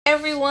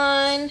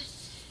Everyone,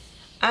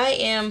 I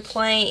am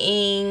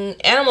playing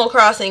Animal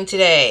Crossing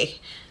today.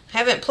 I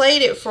haven't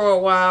played it for a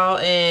while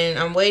and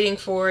I'm waiting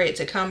for it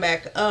to come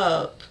back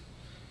up.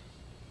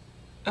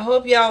 I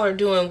hope y'all are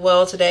doing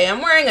well today.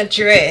 I'm wearing a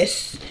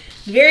dress.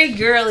 Very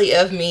girly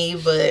of me,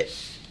 but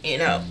you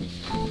know,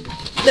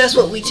 that's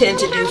what we tend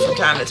to do from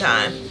time to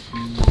time.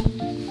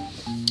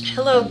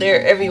 Hello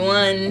there,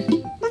 everyone.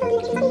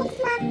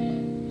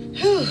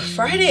 Whew,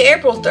 Friday,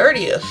 April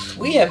 30th.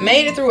 We have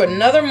made it through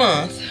another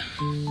month.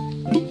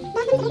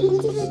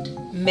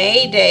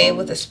 May Day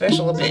with a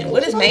special event.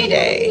 What is May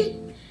Day?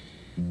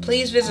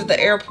 Please visit the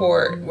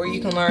airport where you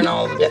can learn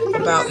all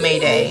about May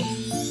Day.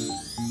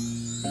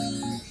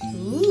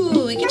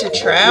 Ooh, we get to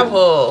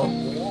travel.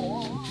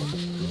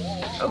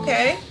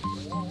 Okay.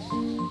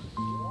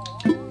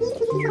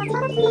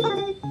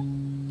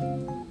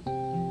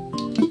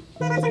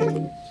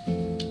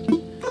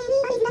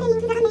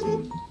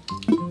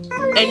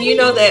 And you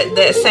know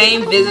that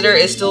same visitor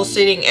is still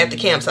sitting at the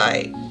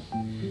campsite.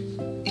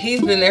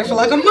 He's been there for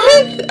like a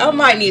month. I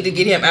might need to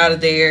get him out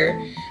of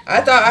there. I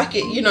thought I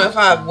could, you know, if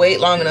I wait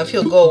long enough,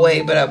 he'll go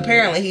away. But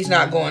apparently he's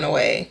not going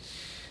away.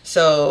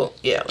 So,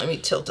 yeah, let me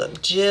tilt up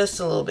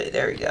just a little bit.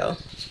 There we go.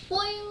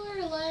 Spoiler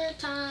alert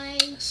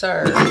time.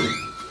 Sir.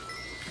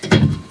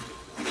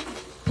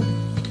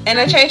 And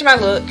I changed my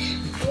look.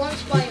 One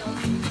spoil.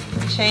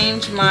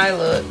 Changed my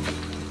look.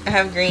 I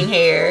have green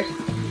hair.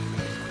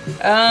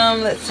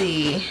 Let's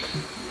see.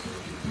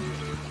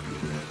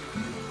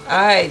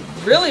 I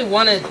really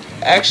want to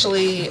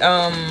actually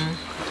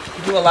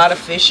do a lot of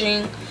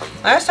fishing.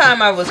 Last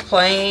time I was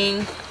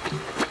playing,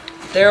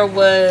 there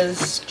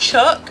was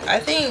Chuck, I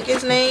think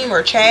his name,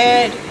 or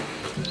Chad.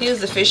 He was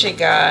the fishing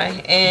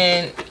guy,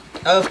 and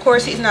of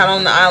course he's not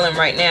on the island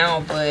right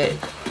now, but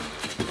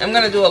I'm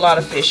gonna do a lot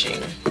of fishing.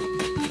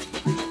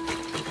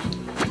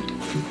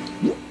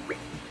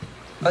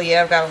 Oh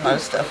yeah, I've got a lot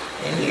of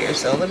stuff in here,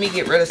 so let me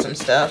get rid of some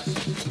stuff.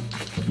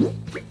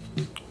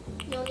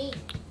 No need.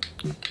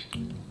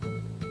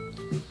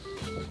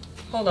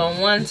 Hold on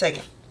one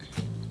second.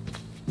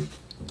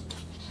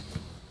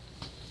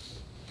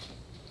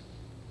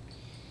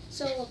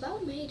 So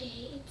about May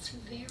Day, it's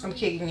very... I'm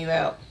kicking you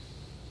out.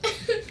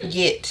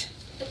 Get.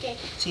 Okay.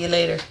 See you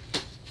later.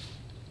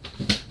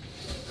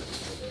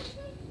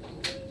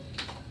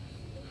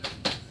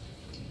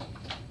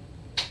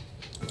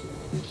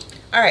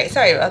 Alright,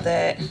 sorry about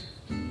that.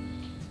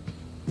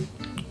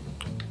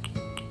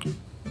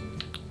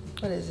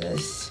 What is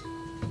this?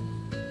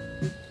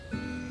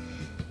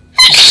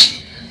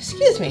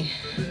 Excuse me.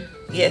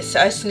 Yes,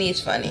 I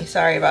sneeze funny.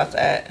 Sorry about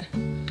that.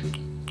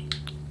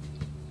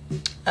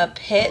 A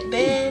pet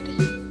bed?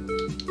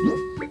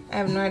 I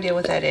have no idea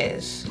what that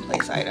is.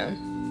 Place item.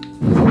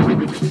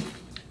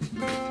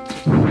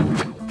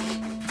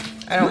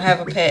 I don't have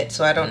a pet,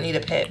 so I don't need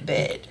a pet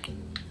bed.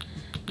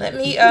 Let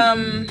me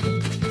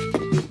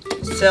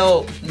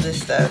sell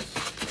this stuff.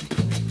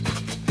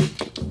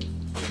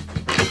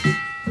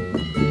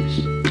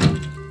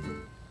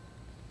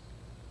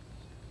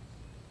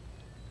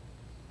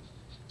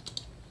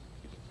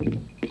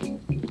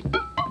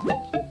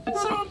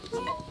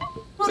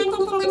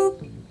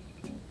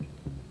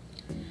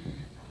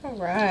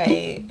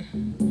 Alright.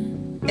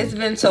 It's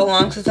been so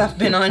long since I've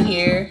been on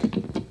here.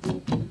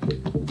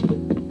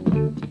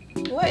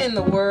 What in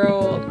the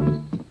world?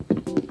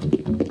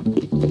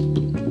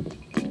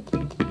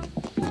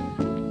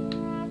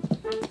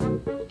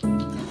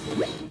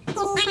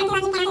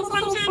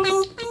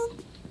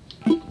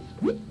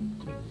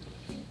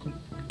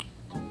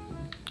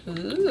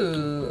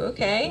 Ooh,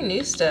 okay,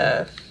 new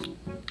stuff.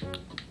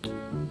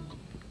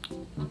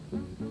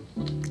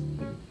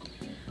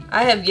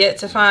 I have yet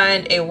to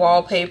find a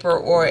wallpaper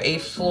or a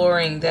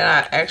flooring that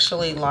I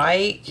actually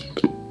like.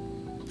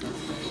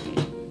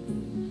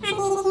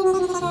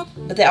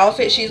 But the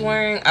outfit she's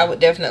wearing, I would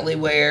definitely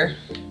wear.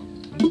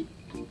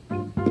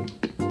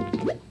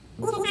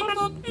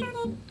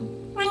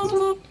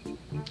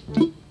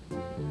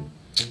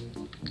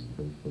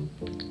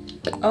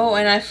 Oh,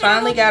 and I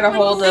finally got a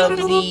hold of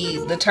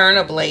the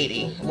turnip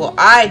lady. Well,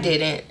 I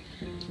didn't.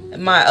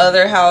 My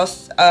other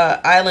house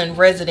island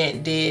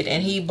resident did,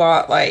 and he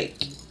bought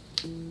like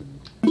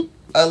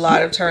a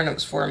lot of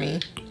turnips for me.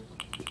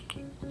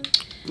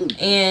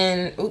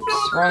 And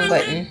oops, wrong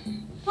button.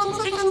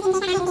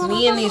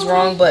 Me and these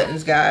wrong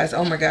buttons, guys.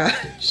 Oh my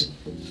gosh.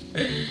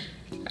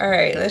 All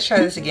right, let's try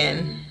this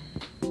again.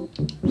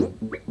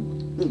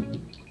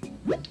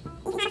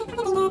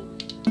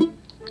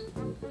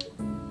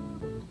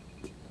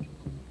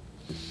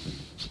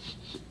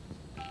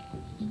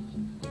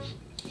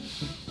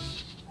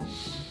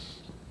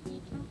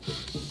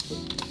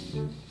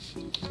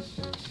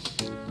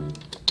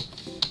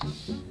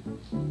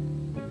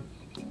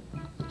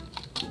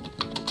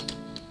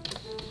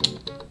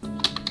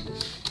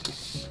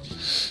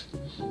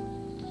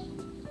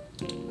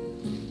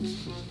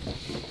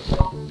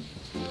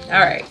 All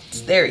right,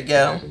 there we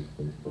go.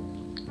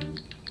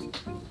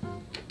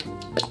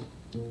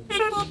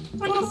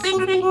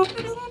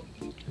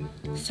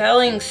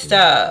 Selling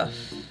stuff.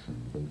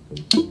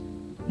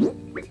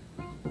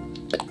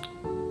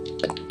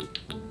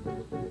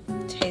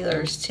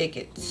 Taylor's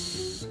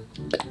tickets.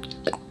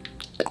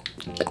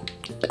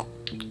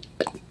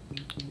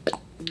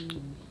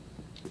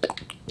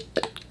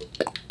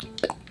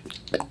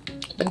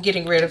 I'm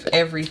getting rid of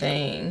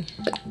everything.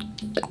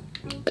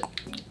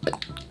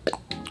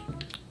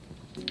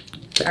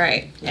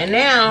 Alright, and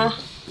now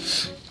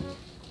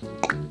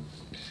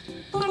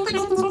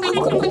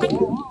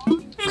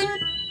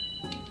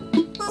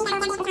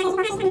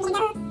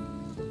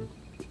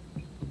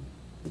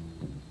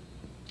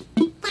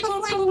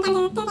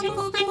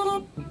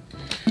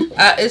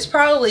it's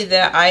probably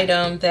the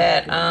item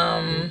that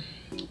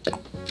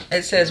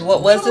it says,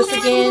 what was this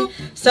again?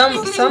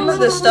 Some of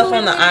the stuff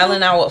on the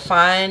island I would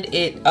find,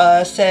 it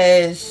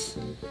says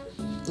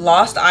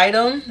lost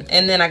item,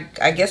 and then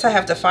I guess I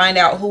have to find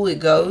out who it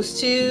goes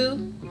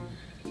to,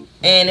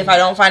 and if I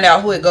don't find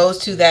out who it goes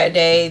to that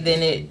day,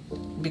 then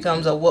it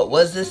becomes a what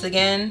was this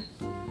again.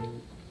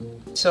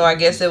 So I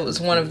guess it was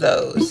one of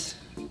those.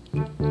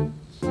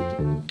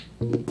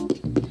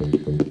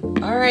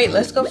 Alright,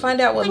 let's go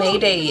find out what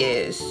Mayday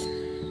is.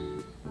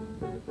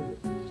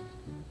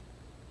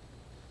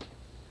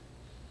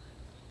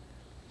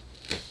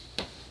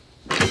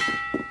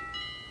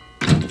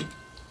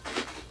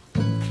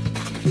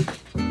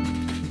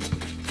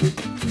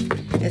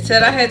 It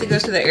said I had to go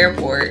to the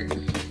airport.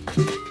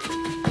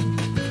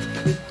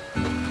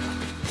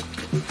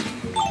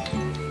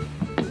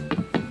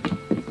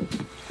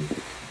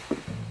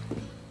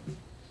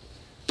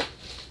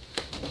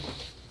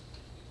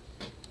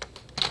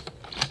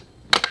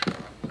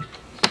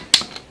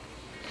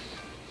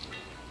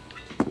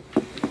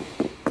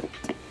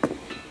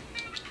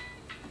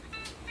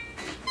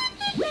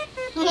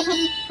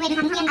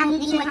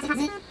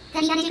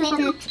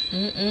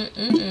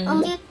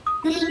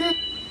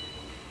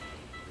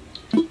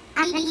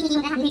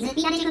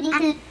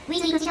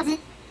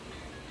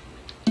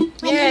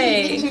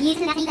 Yay!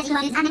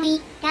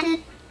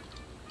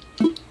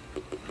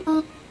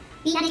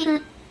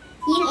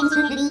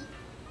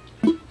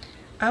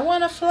 I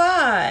want to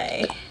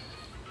fly.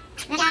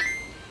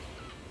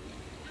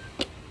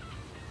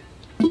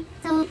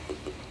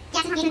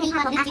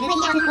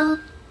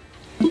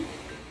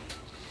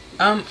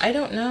 I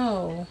don't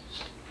know.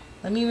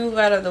 Let me move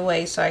out of the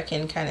way so I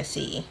can kind of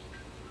see.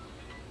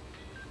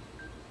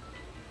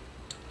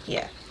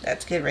 Yeah,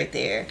 that's good right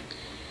there.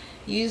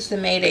 Use the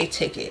Mayday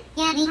ticket.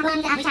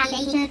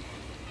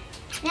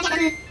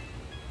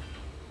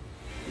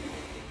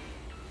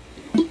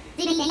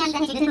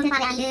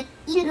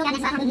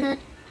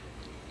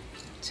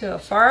 To a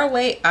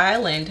faraway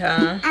island,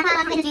 huh?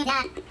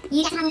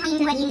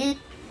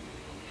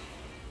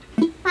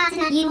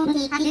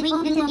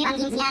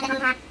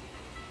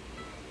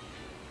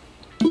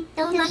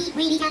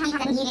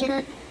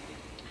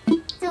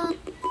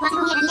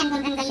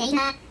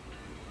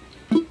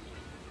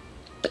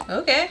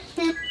 Okay.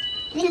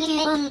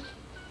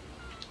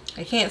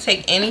 I can't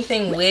take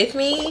anything with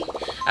me.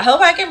 I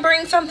hope I can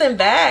bring something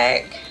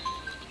back.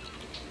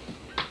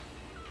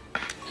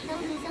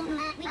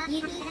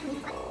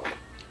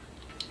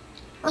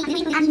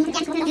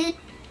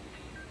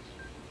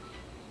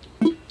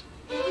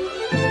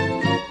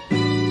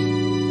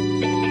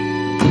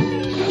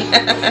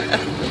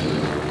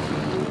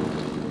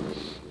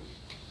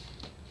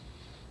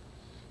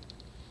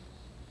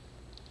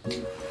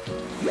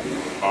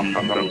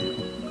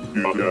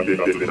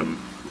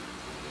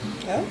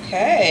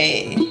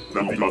 Okay.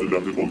 The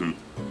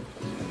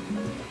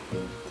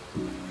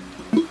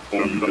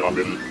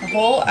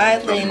whole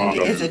island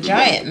is a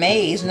giant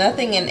maze.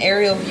 Nothing in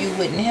aerial view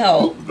wouldn't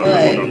help,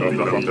 but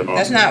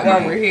that's not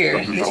why we're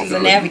here. This is a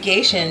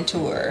navigation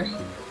tour.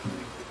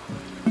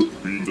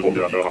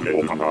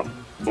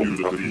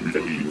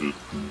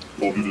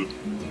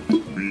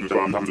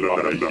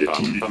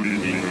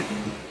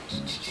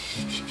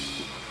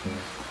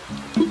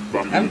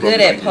 I'm good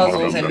at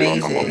puzzles and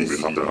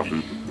mazes.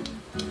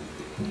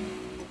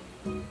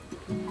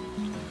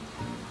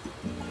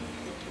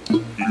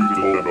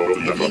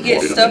 If you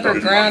get stuck or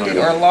grounded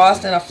or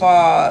lost in a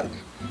fog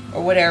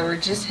or whatever,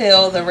 just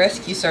hail the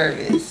rescue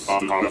service.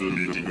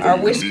 Our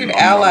whiskered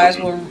allies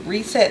will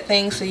reset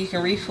things so you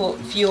can refuel,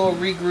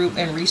 regroup,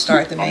 and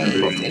restart the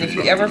maze. And if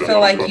you ever feel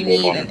like you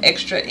need an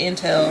extra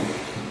intel,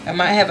 I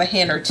might have a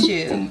hint or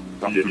two.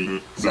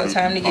 So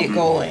time to get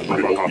going.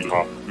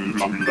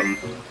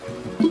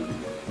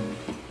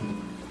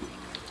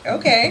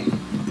 Okay.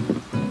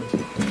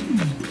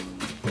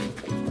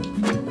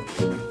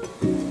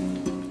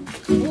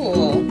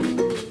 Cool.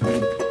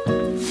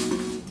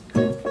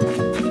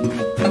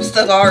 I'm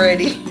stuck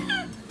already.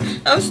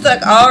 I'm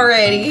stuck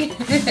already.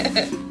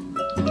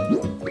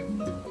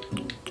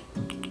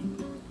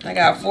 I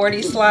got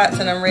 40 slots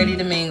and I'm ready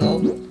to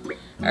mingle.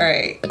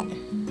 Alright.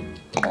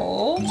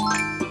 Hold.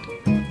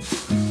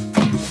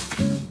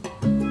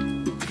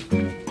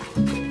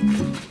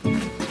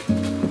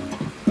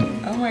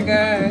 Oh my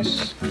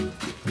gosh.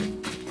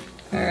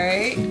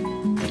 Alright.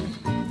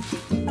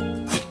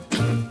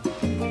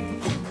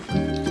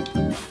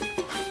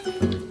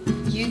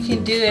 You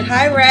can do it.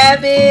 Hi,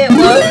 Rabbit.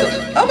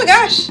 Welcome. Oh my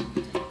gosh.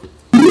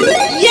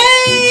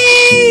 Yay!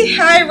 Hey!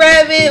 Hi,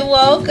 Rabbit.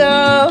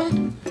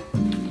 Welcome.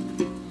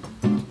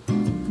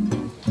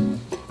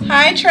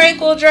 Hi,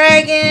 Tranquil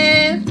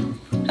Dragon.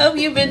 Hope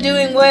you've been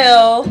doing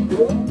well.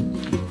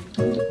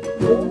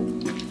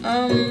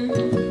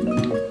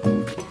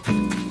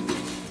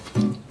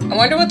 I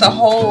wonder what the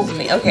holes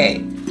mean.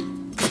 Okay.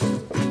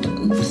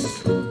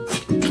 Oops.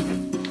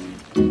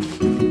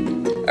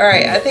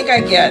 Alright, I think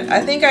I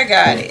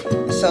got it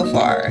so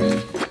far.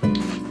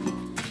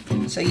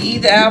 So you eat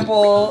the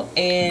apple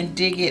and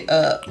dig it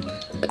up.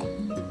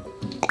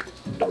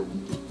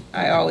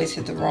 I always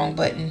hit the wrong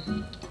button.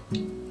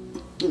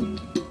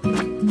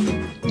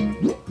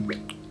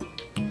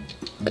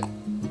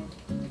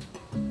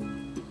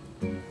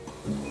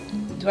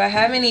 Do I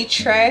have any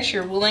trash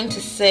you're willing to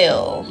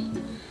sell?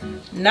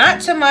 Not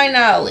to my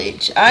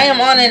knowledge. I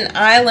am on an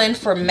island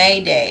for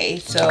May Day,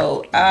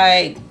 so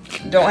I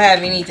don't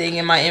have anything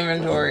in my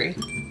inventory.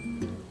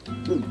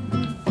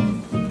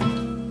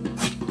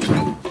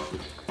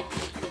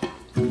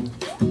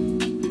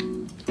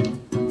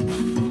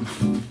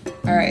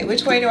 Alright,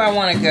 which way do I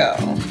want to go?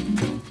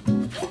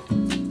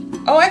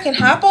 Oh, I can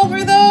hop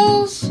over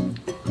those?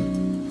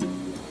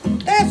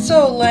 That's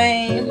so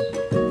lame.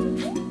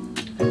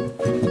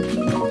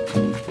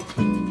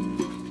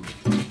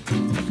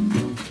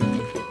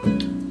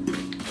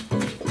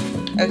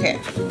 Okay.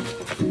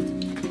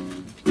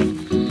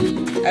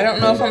 I don't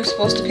know if I'm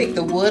supposed to pick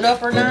the wood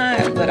up or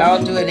not, but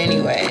I'll do it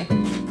anyway.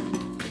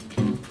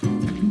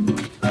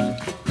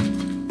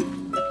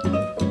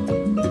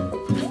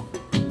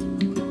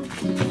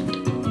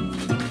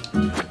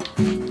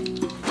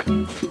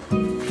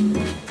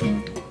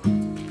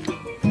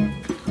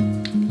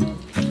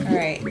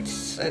 Alright,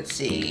 let's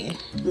see.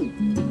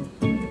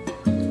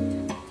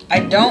 I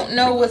don't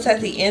know what's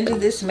at the end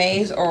of this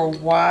maze or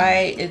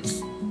why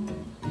it's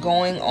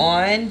going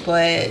on,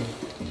 but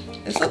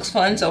this looks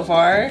fun so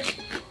far.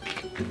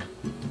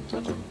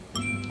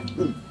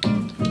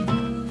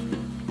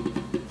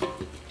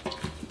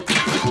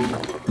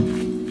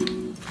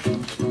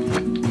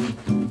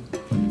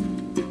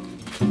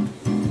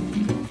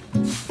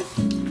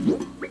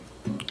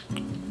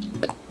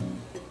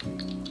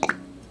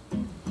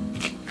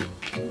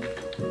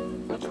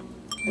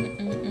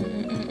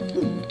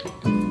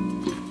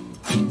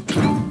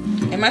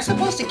 Am I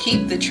supposed to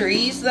keep the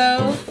trees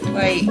though?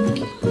 Like,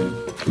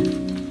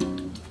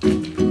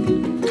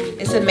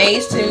 it's a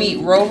maze to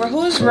meet Rover.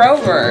 Who's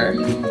Rover?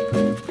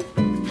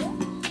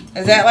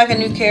 Is that like a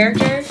new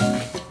character?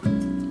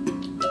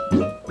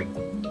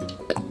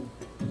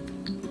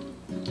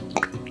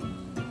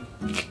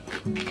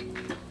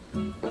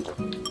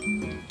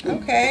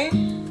 Okay.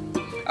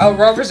 Oh,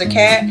 Rover's a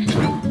cat.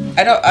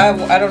 I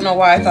don't know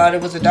why I thought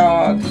it was a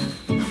dog.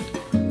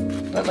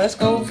 But let's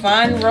go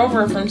find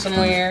Rover from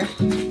somewhere.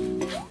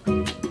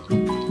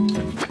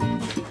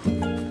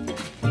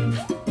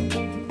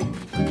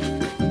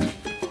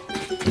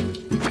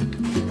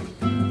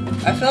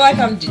 I feel like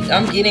I'm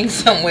getting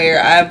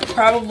somewhere. I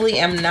probably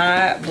am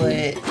not,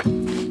 but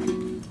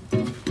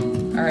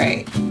all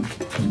right.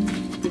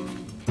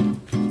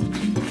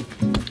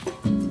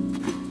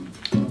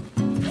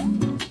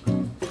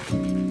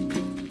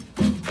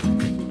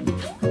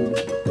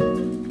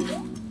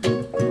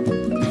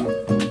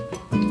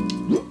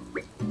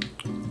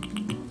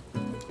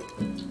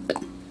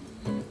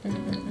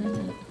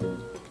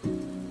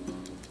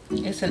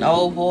 It's an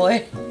old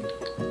boy.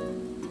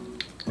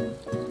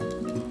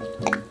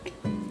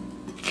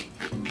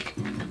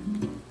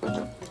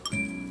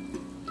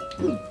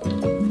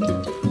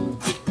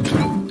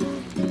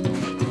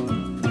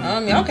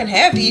 Y'all can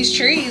have these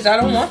trees. I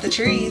don't want the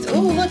trees.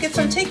 Ooh, look at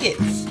some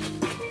tickets.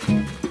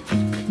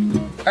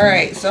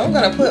 Alright, so I'm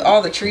gonna put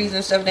all the trees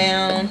and stuff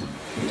down.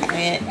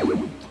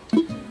 Man.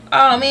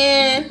 Oh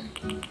man.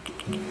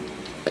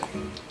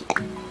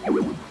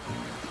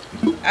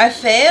 I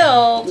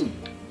failed.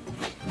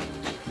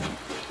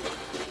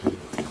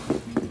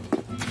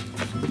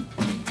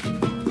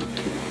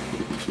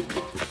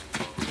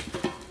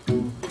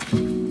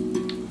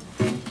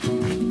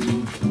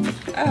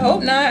 I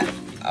hope not.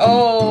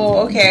 Oh,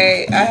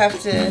 okay. I have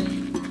to,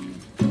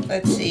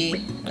 let's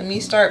see. Let me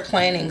start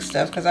planning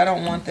stuff because I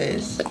don't want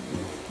this.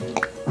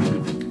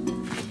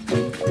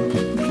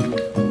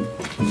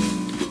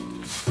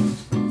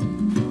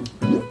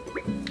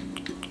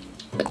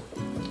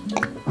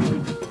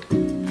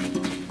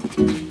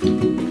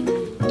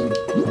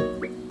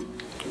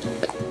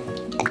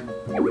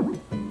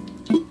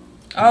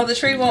 Oh, the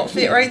tree won't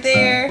fit right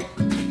there.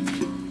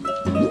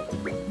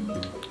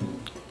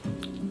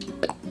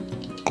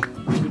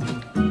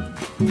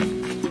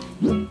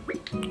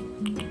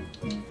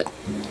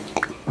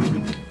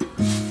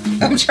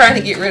 I'm trying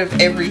to get rid of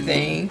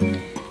everything.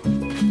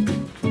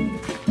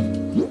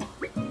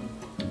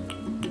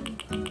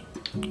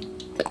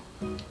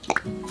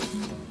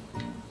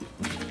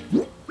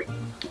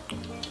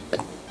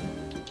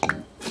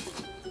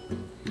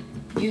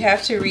 You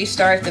have to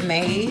restart the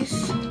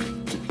maze.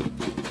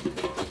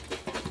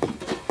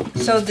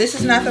 So this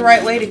is not the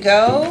right way to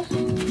go?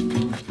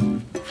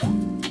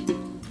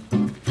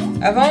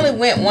 I've only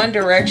went one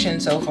direction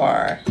so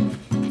far.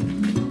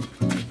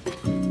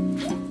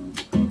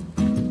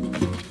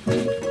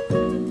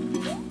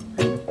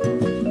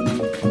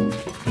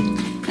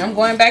 I'm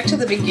going back to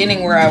the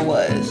beginning where I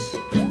was.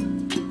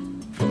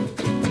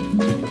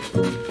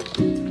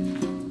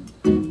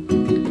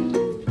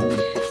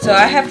 So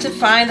I have to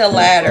find a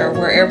ladder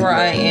wherever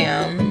I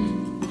am.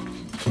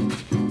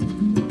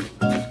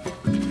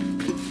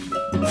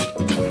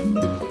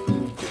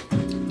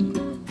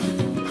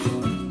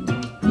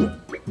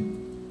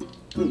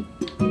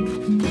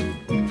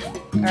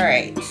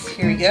 Alright,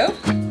 here we go.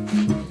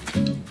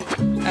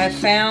 I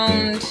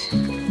found...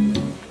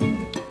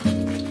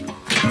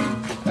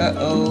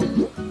 Uh-oh.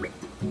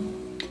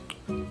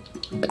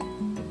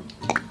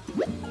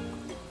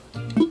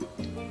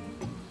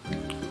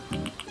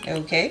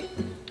 Okay.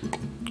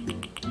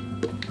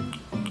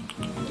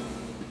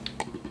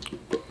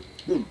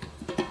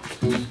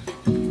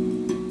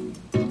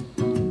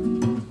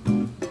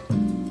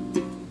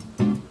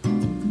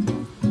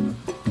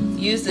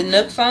 Use the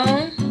Nook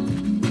phone.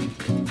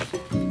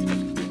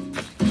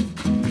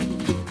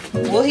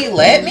 Will he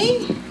let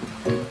me?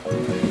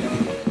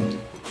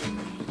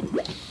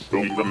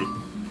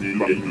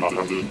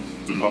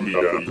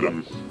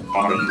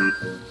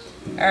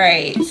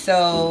 Alright,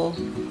 so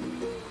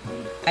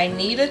I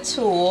need a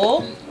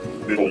tool.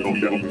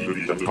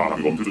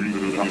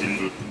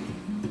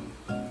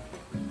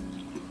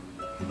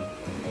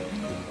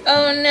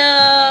 Oh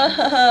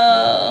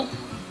no!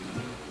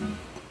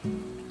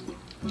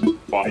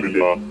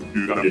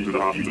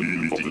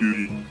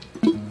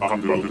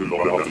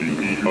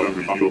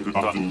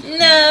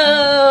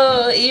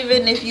 No!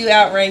 Even if you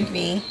outrank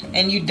me,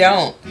 and you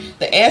don't.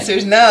 The answer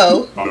is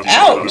no.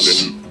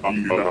 Ouch!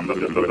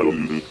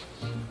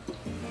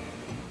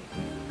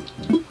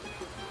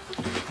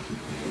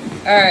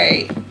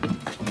 Alright.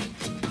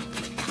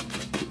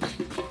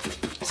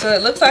 So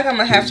it looks like I'm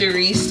gonna have to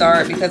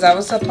restart because I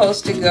was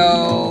supposed to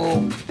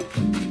go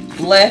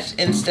left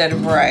instead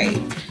of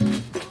right.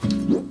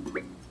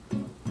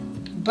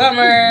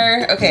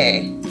 Bummer.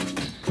 Okay.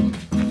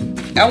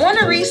 I want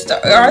to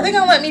restart. Are they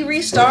gonna let me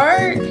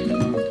restart?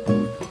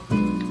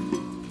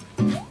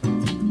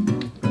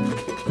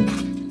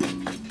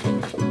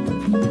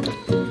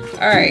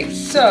 Alright,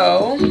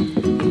 so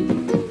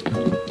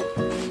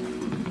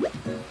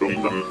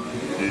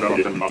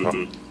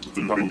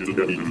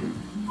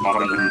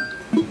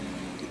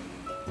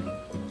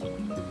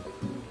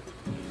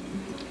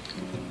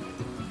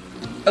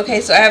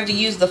okay, so I have to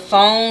use the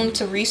phone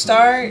to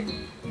restart.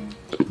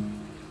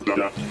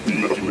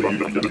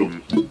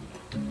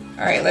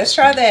 Alright, let's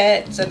try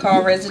that. So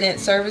call resident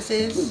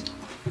services.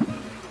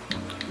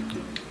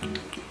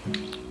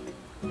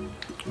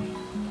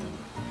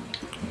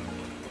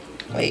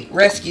 Wait,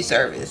 rescue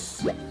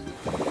service.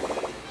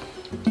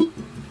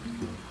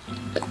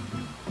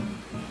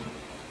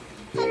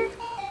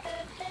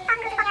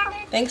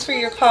 Thanks for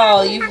your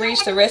call. You've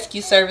reached the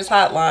rescue service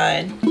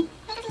hotline.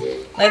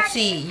 Let's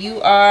see, you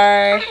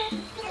are...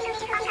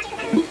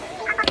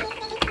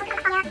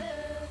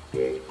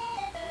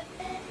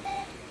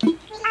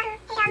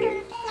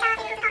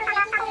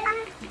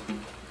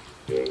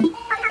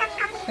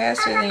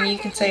 faster than you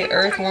can say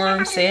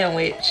earthworm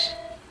sandwich.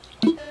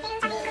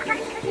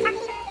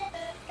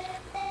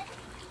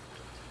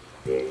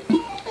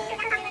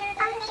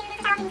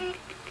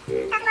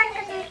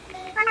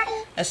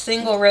 A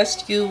single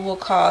rescue will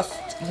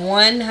cost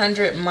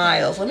 100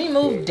 miles. Let me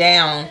move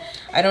down.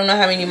 I don't know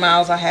how many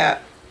miles I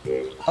have.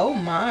 Oh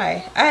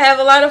my. I have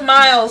a lot of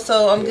miles,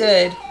 so I'm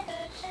good.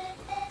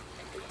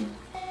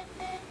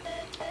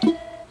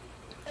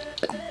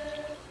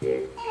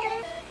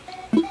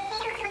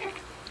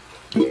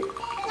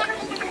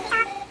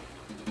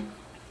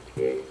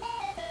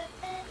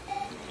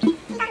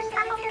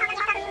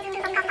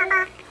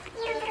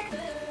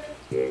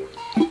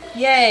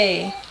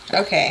 Yay.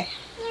 Okay.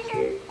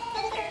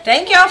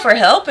 Thank y'all for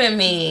helping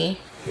me.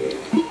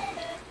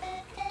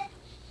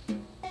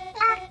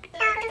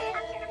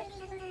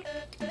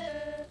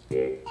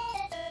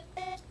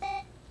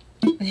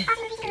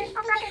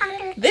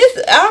 This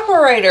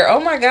operator,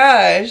 oh my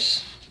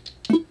gosh.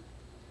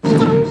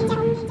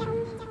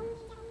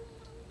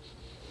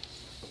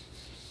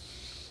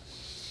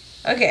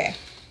 Okay.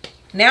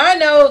 Now I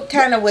know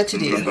kind of what to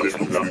do.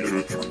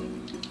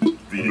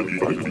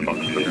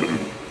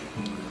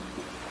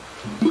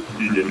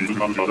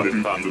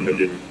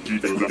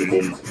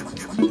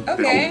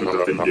 Okay.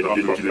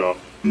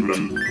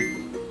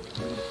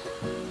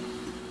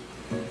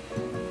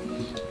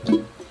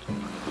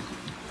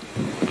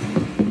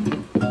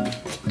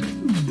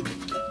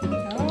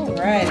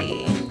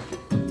 Alrighty.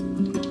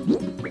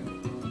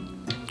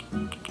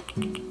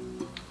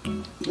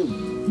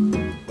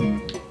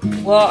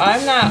 Well,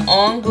 I'm not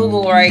on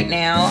Google right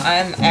now.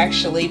 I'm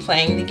actually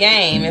playing the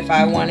game. If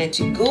I wanted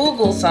to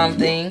Google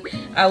something,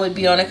 I would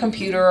be on a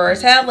computer or a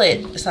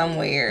tablet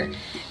somewhere.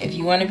 If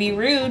you want to be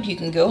rude, you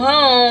can go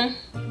home.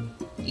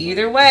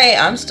 Either way,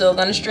 I'm still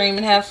going to stream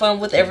and have fun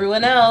with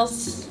everyone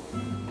else.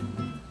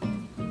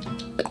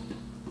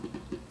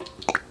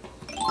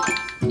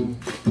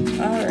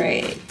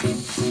 Alright.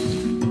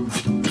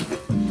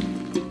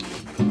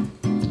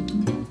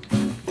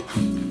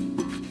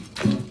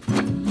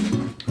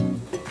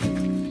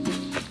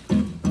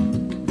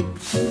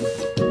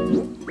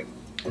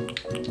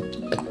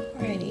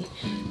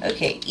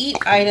 Okay, eat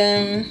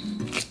item.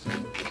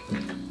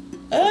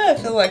 I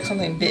feel like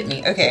something bit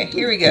me. Okay,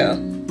 here we go.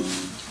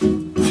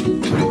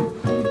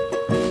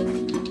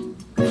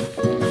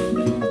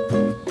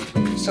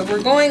 So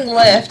we're going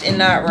left and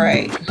not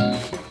right.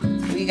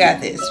 We got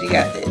this. We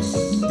got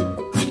this.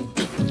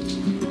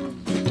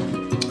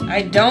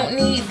 I don't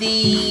need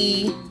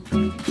the...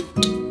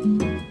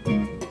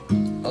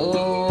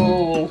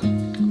 Oh,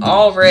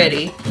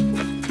 already.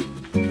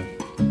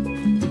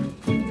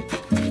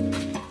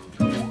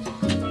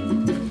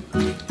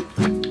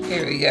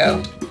 Here we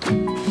go.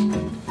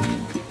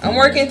 I'm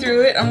working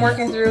through it. I'm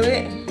working through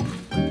it.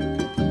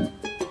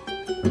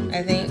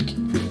 I think.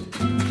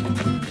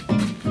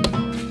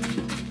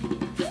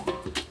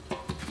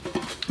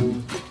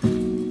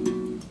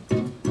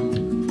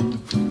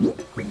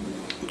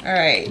 All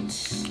right.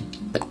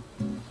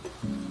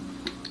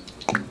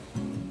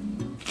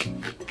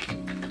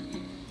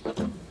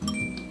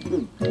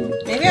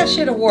 Maybe I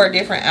should have wore a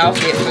different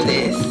outfit for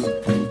this.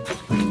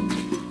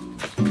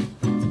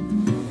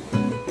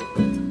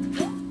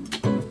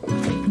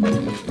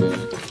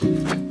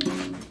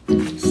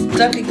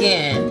 Stuck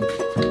again.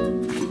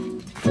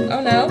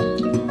 Oh no.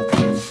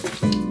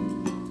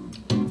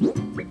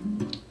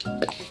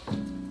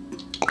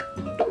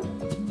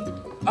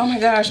 Oh my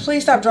gosh,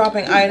 please stop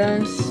dropping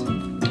items.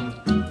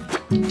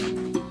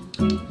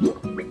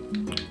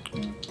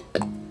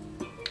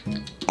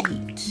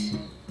 Eat.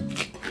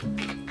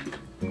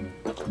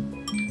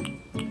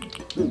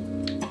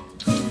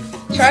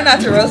 Try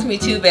not to roast me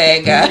too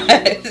bad,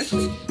 guys.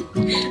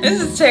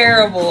 This is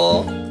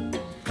terrible.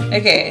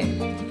 Okay.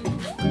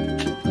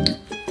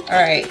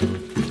 Alright.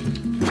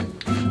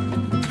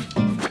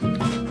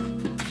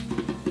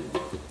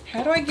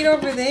 How do I get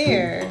over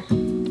there?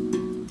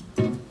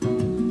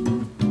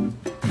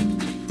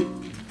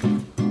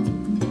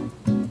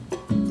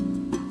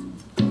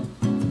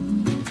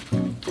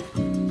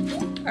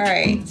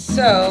 Alright,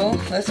 so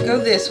let's go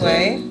this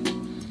way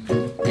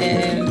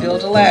and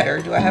build a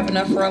ladder. Do I have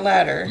enough for a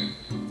ladder?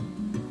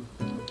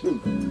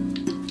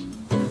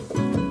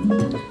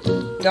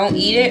 Don't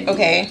eat it?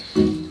 Okay,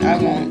 I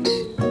won't.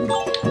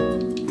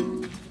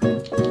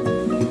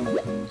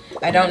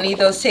 I don't need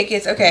those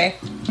tickets? Okay.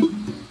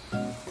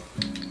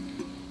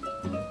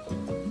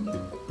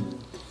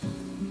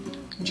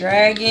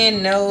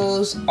 Dragon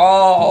knows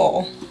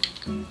all.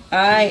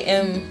 I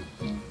am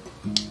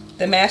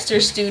the master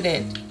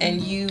student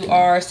and you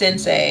are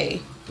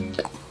sensei.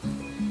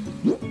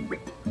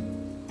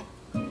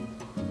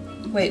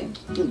 Wait,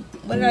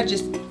 what did I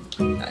just...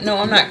 No,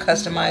 I'm not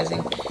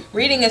customizing.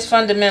 Reading is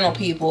fundamental,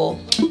 people.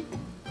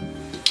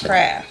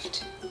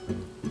 Craft.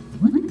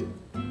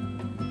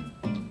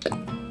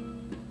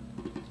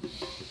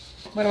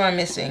 What am I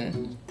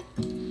missing?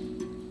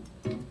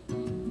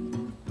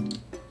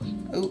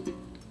 Oop.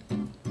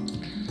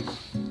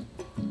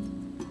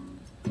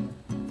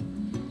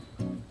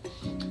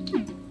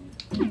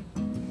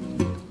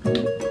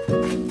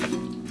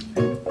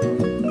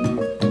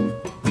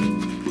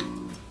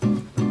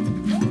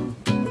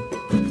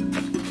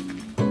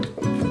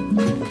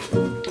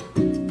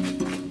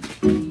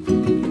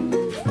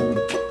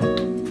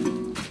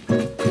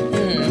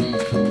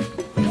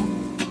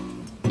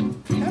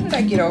 How did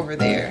I get over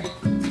there?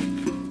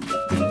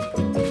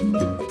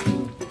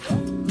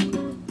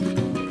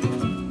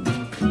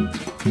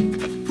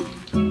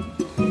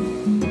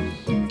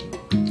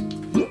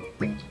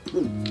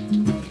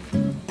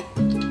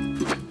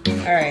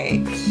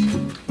 Alright.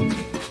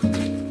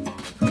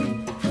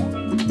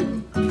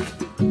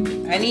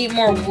 I need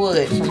more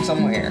wood from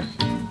somewhere.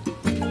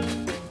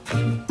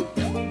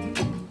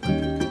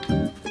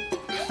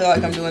 I feel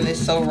like I'm doing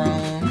this so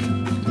wrong.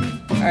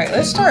 Alright,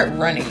 let's start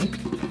running.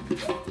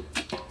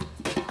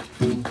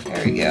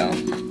 There we go.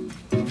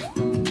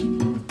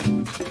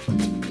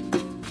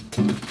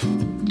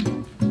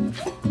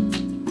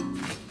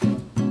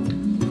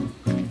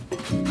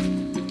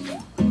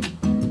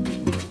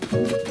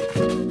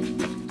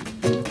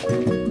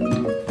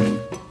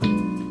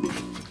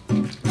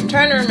 I'm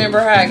trying to remember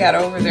how I got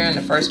over there in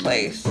the first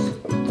place.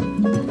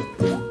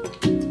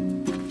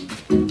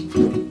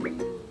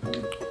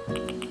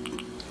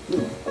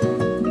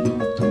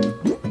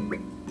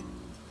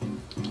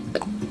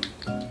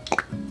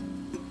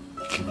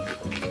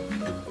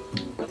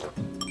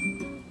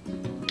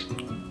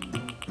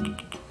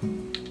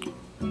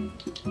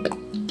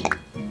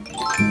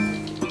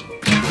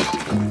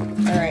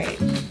 Alright,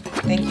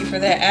 thank you for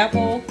that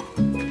apple.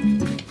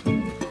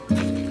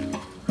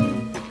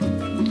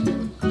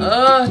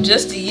 Oh,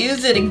 just to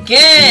use it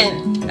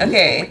again.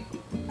 Okay.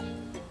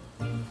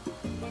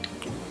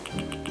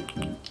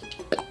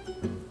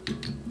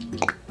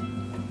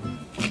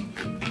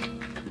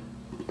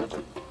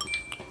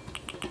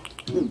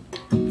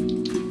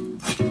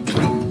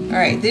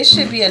 Alright, this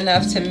should be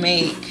enough to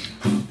make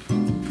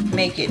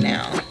it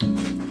now.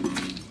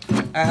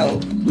 I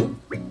hope.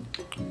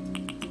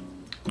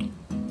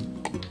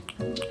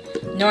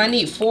 No, I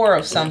need 4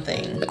 of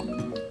something.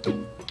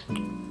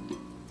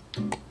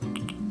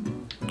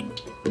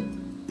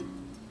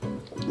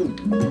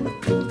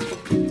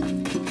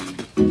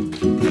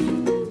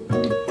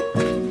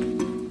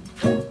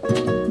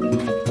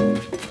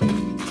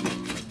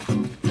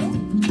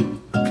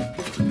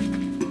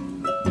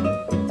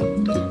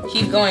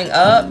 going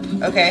up?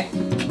 Okay.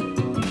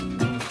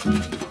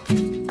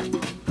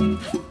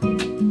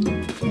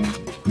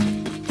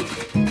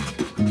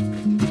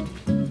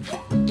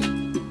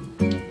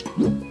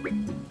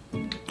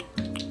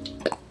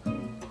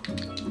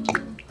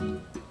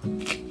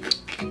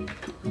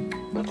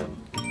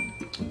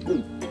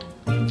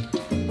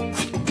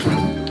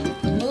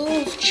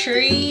 Move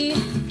tree.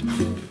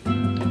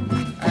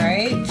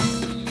 Alright.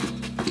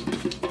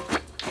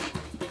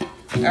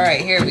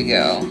 Alright, here we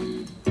go.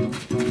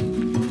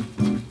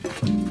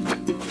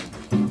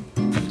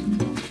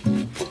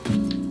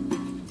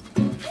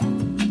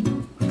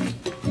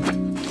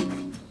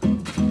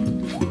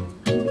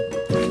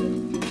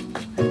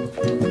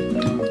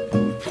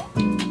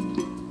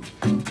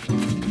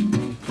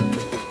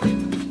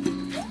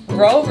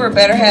 Rover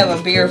better have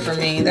a beer for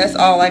me. That's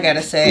all I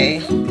gotta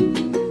say.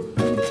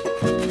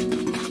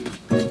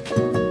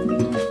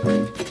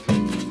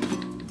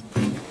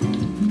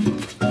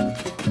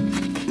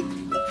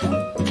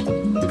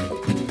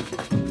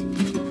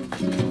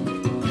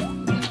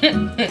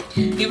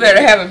 You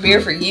better have a beer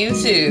for you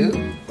too.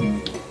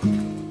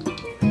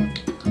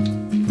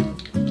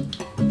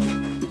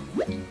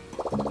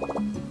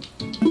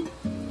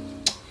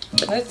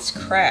 Let's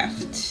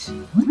craft.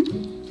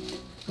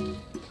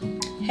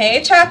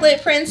 Hey,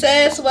 Chocolate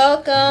Princess,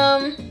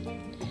 welcome.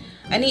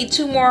 I need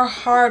 2 more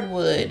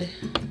hardwood.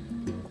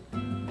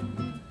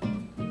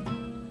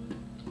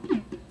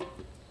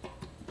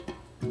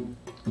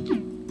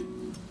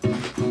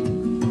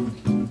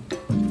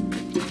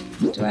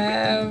 Do I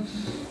have...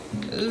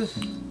 Oof.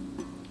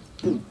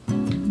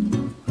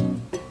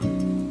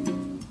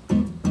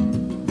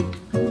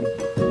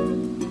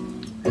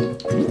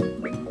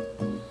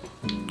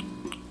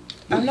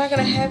 I'm not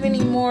gonna have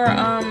any more,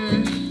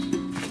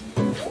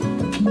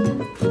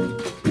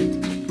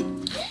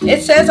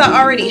 It says I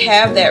already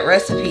have that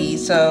recipe,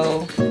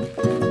 so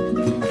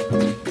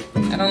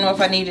I don't know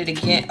if I need it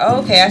again.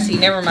 Oh, okay, I see.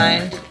 Never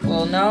mind.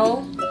 Well,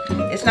 no.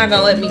 It's not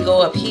going to let me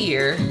go up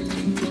here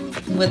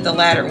with the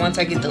ladder once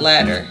I get the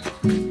ladder.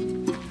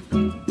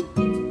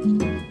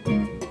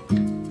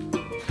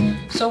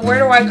 So where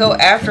do I go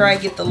after I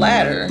get the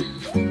ladder?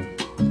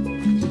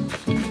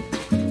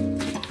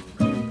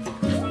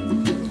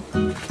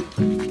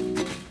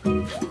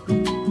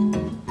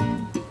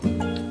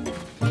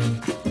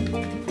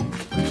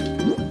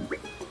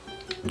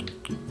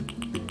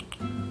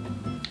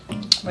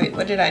 Wait,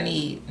 what did I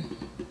need?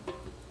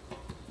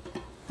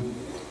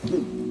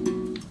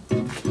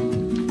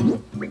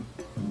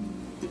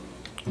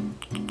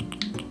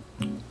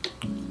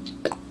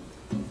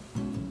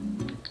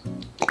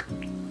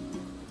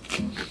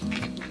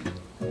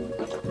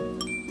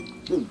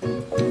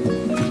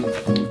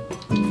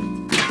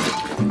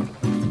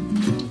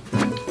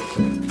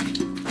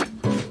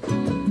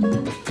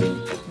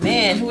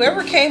 Man,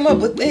 whoever came up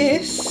with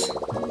this.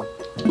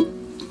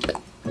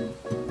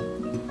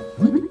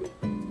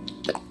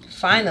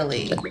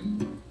 Finally.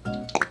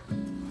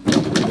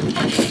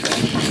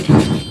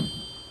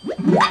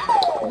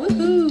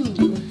 Woohoo!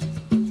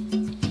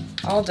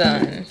 All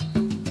done.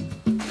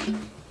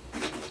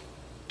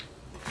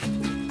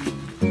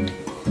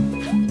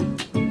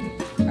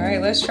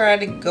 Alright, let's try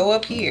to go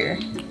up here.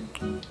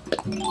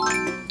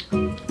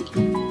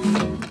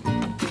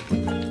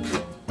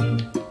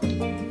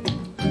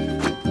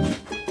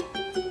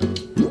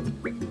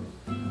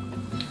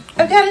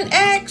 I've got an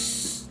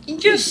axe!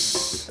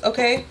 Just...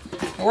 okay.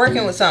 We're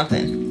working with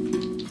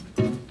something.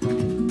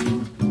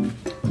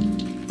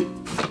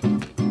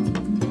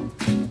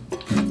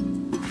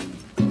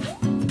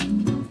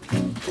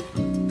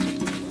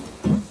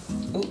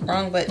 Oop,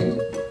 wrong button.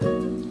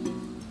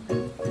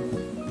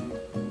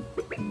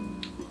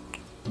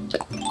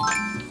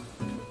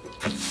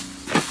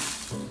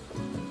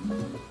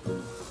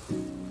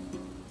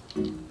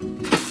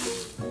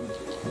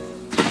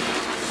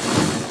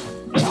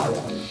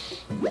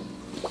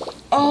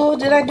 Oh,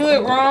 did I do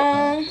it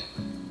wrong?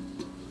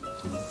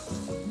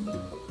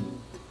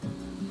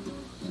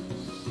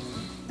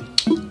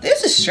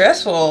 This is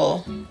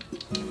stressful.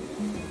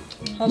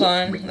 Hold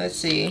on, let's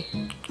see.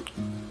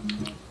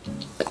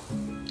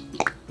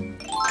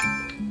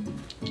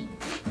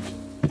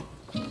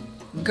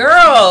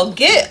 Girl,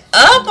 get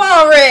up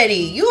already.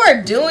 You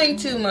are doing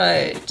too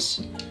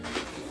much.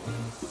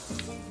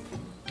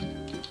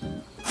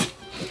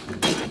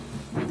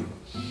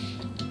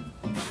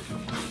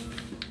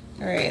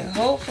 All right,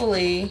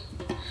 hopefully.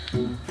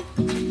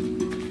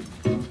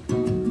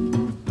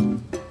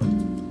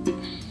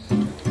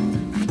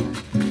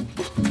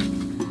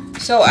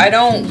 So I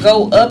don't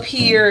go up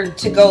here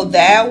to go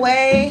that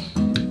way.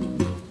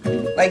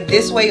 Like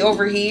this way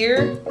over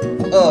here.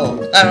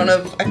 Oh, I don't know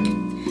if I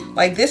can,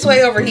 like this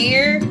way over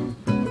here.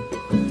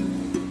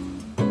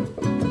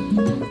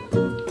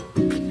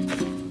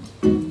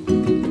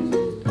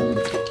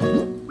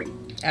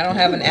 I don't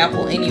have an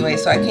apple anyway,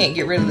 so I can't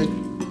get rid of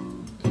the...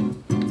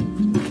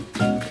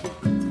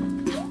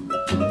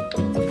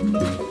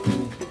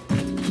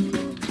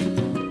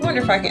 I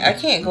wonder if I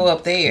can't go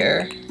up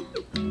there.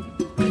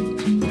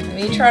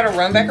 Let me try to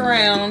run back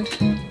around.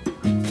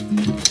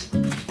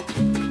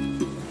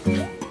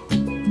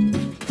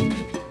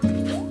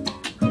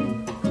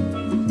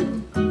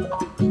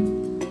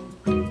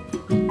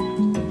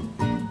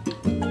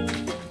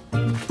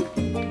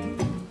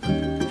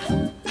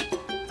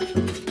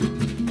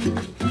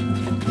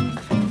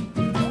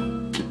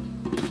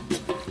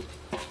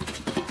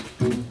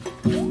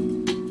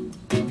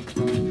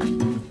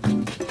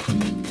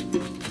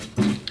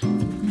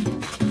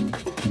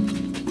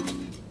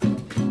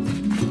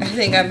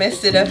 think I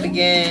messed it up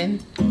again.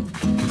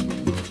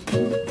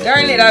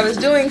 Darn it, I was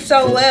doing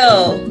so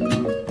well.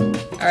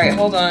 Alright,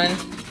 hold on.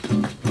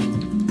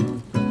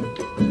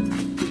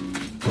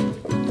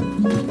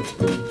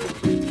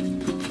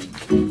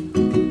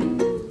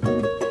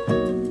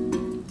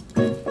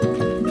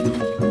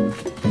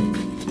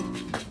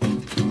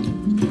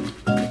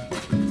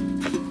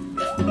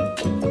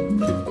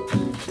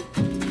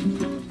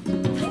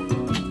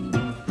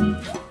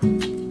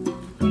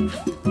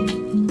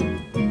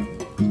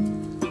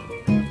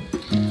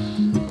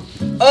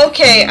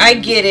 Okay, I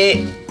get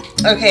it.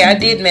 Okay, I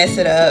did mess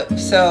it up,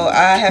 so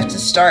I have to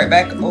start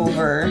back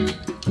over.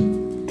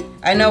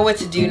 I know what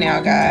to do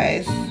now,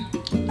 guys.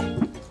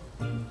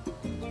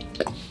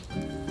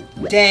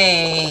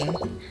 Dang.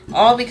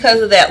 All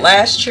because of that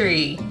last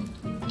tree.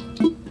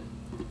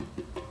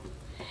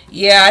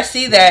 Yeah, I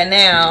see that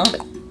now.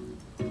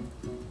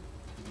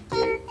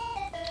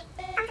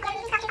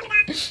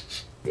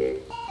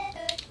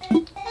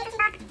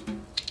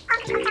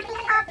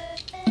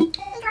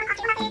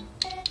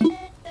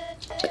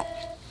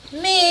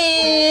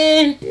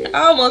 Man,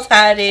 I almost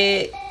had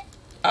it.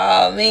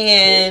 Oh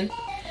man.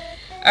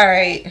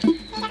 Alright.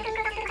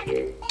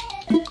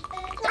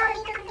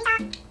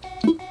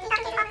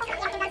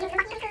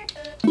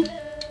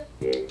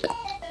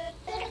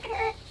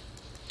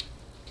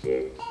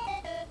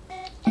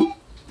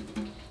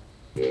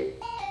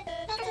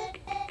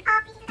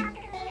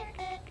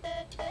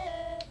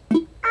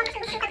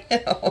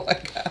 Oh my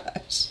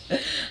gosh.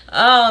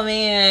 Oh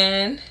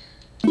man.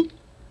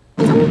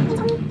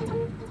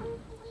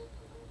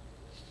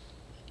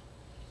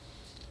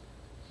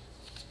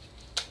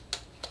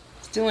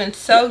 Doing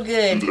so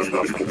good.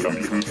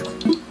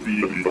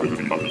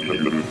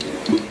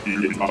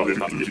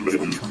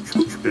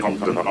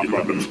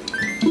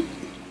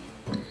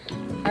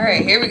 All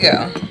right, here we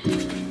go.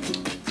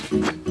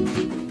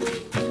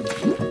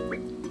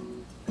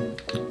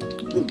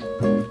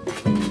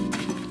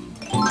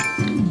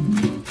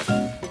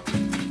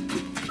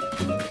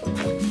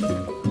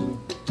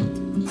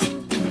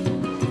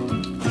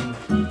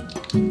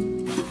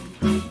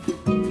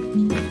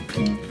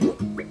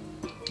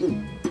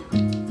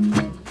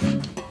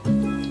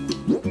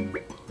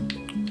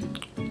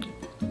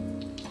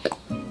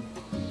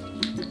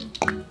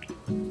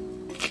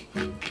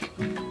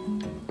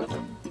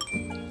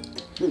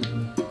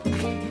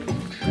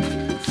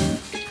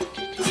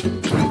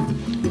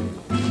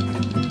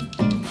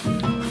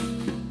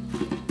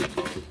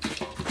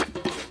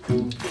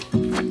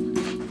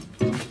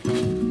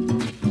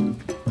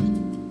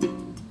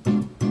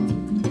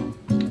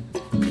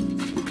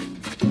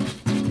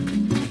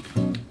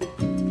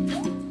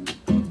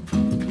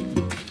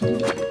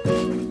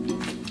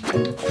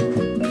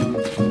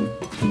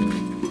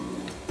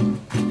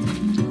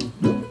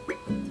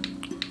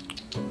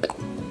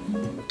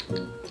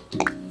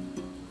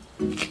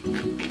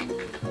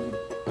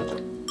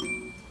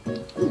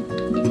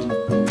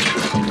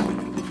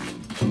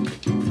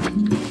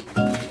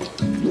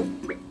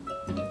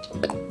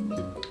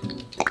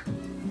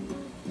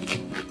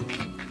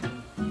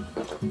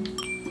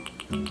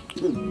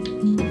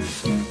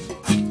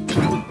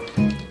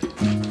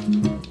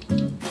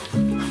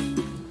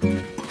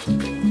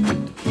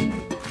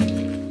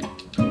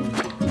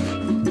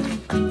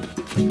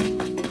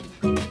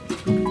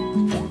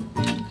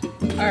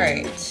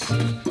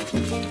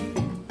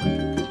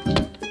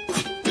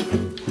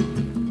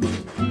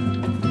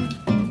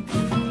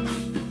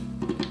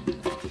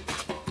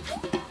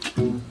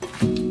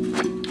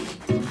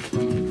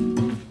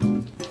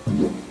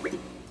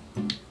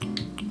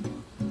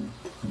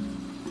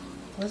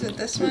 Was it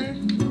this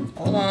one?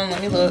 Hold on, let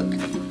me look.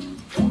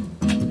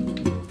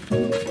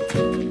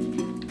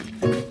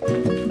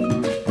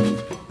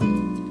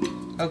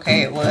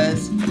 Okay, it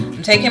was.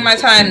 I'm taking my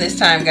time this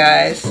time,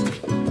 guys.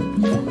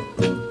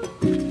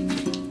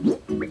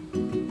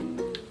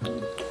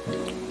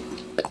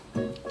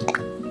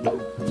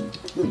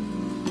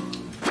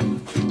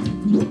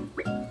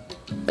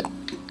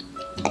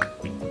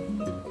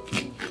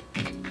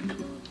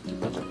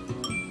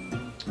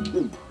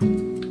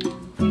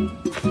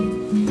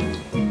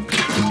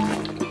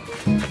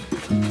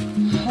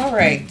 All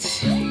right,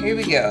 here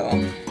we go.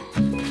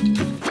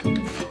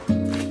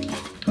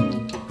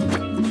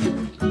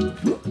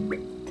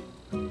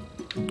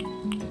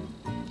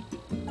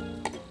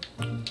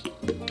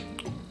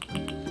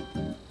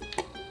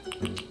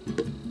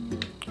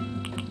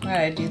 Why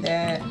did I do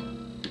that?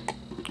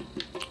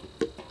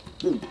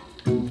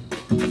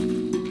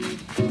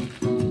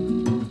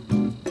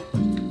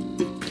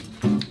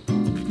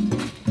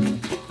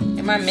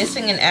 Am I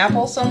missing an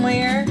apple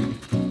somewhere?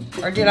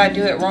 Or did I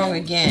do it wrong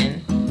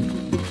again?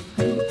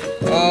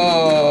 Oh.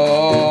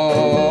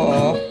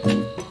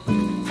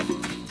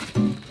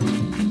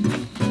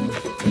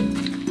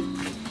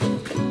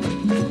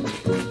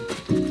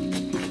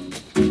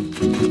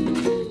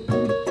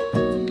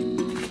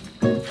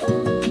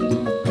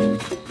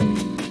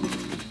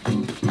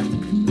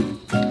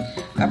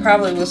 I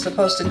probably was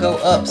supposed to go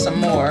up some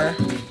more.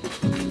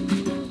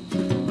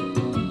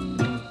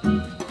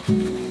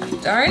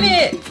 Darn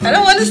it. I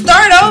don't want to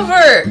start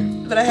over,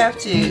 but I have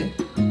to.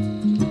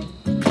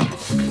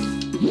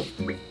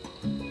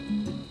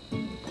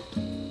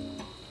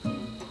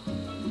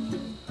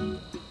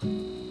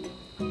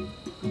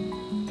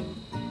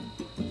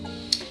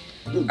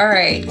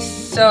 Alright,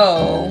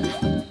 so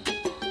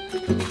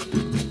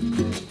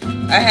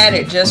I had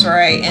it just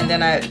right and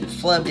then I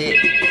flubbed it.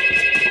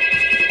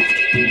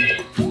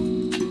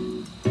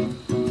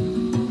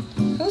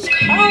 Who's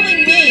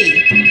calling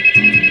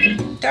me?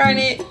 Darn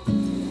it.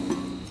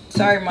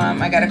 Sorry, Mom,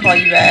 I gotta call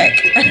you back.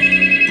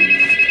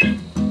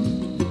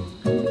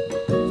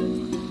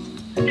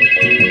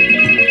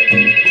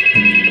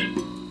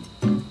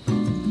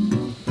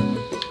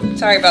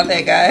 Sorry about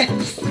that,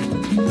 guys.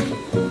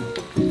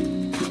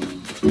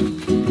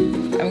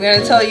 I'm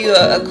gonna tell you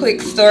a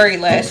quick story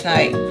last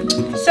night.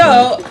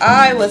 So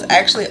I was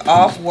actually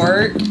off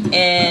work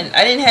and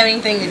I didn't have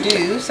anything to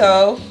do,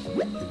 so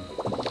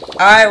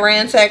I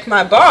ransacked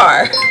my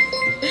bar.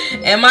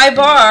 And my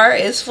bar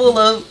is full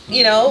of,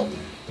 you know,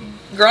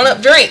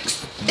 grown-up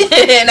drinks.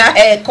 And I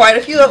had quite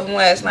a few of them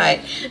last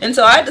night. And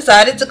so I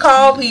decided to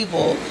call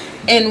people,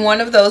 and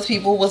one of those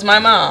people was my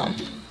mom.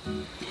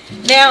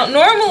 Now,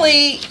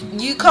 normally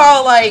you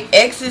call like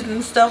exes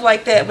and stuff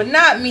like that, but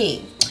not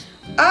me.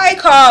 I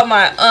called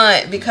my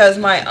aunt because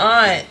my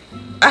aunt,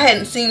 I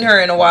hadn't seen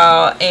her in a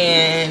while,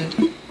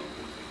 and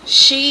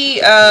she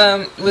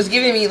was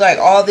giving me like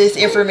all this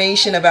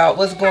information about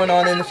what's going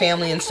on in the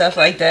family and stuff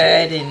like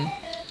that. And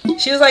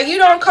she was like, you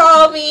don't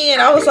call me.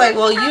 And I was like,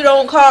 well, you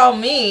don't call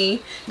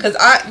me because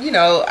I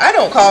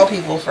don't call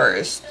people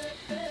first.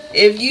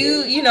 If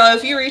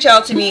if you reach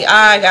out to me,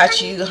 I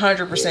got you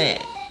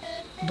 100%.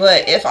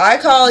 But if I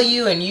call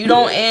you and you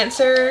don't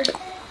answer,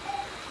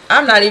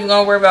 I'm not even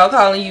gonna worry about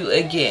calling you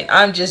again.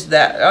 I'm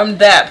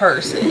that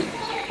person.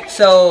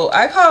 So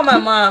I called my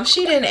mom.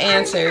 She didn't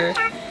answer.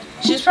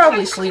 She's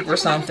probably asleep or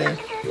something.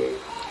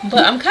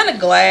 But I'm kind of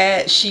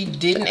glad she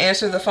didn't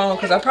answer the phone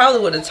because I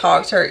probably would have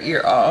talked her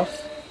ear off.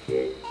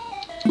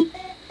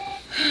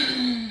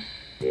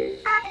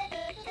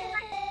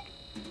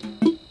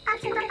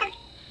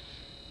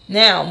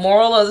 Now,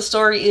 moral of the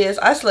story is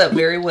I slept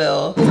very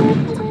well.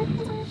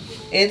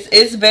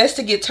 It's best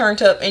to get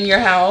turned up in your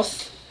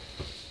house.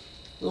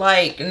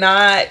 Like,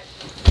 not,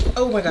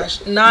 oh my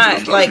gosh,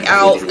 not like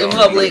out in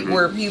public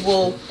where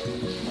people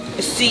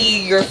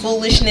see your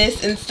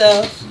foolishness and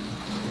stuff.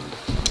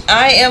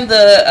 I am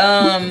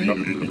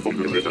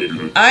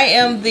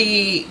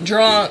the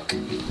drunk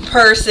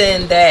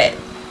person that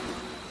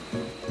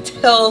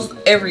tells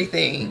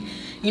everything.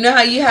 You know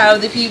how you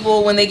have the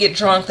people when they get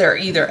drunk, they're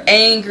either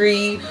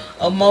angry,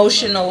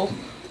 emotional,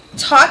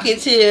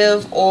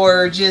 talkative,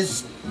 or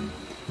just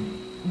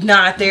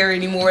not there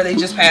anymore, they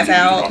just pass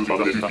out.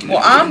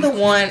 Well, I'm the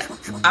one,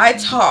 I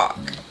talk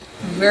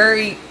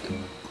very,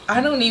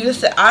 I don't even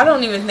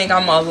think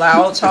I'm a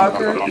loud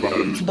talker,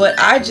 but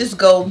I just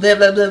go blah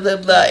blah blah blah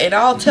blah, and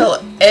I'll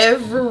tell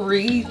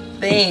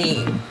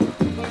everything.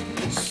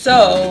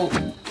 So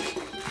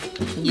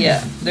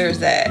yeah, there's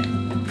that.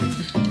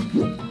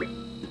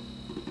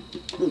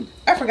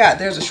 I forgot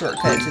there's a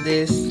shortcut to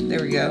this.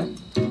 There we go.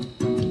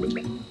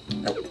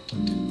 Nope.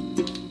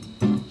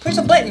 Push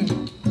a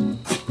button.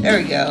 There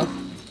we go.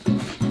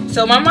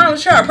 So my mom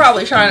was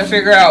probably trying to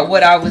figure out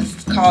what I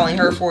was calling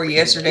her for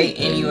yesterday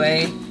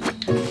anyway.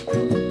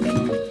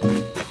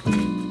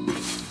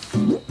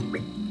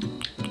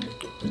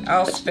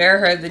 I'll spare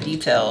her the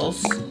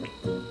details.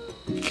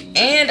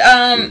 And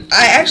I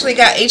actually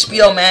got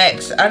HBO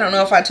Max. I don't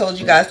know if I told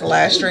you guys the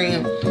last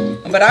stream,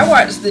 but I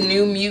watched the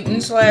New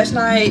Mutants last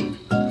night.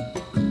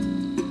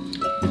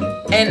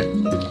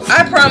 And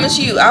I promise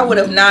you, I would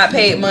have not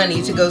paid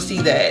money to go see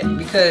that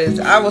because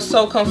I was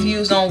so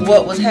confused on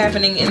what was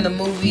happening in the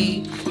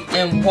movie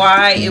and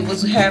why it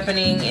was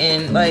happening.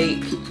 And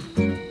like,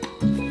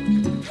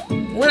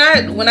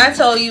 when I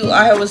tell you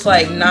I was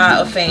like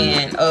not a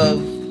fan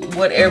of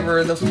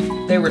whatever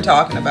they were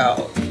talking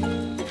about,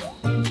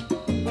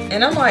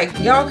 and I'm like,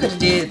 y'all could have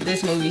did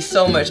this movie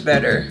so much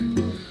better.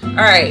 All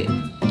right.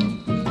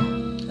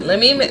 Let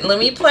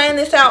me plan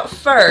this out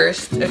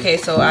first. Okay,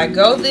 so I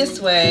go this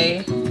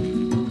way.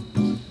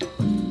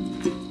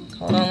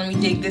 Hold on, let me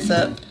dig this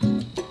up.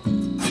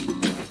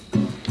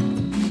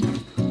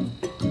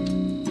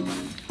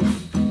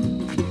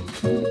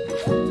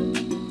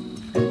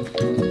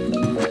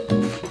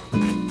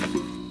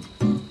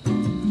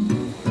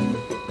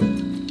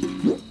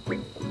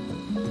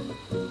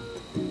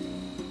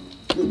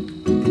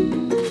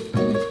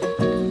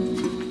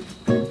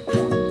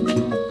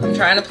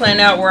 Trying to plan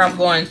out where I'm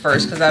going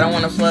first because I don't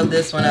want to flub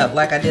this one up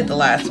like I did the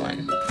last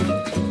one.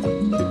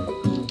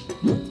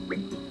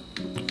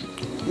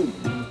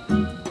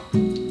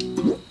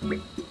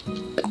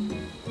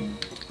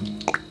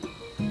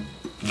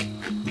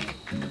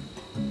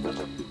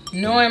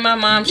 Knowing my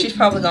mom, she's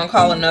probably gonna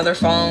call another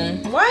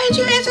phone. Why didn't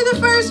you answer the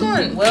first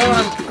one?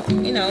 Well,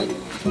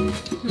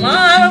 Mom,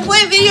 I'm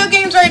playing video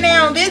games right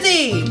now. I'm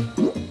busy.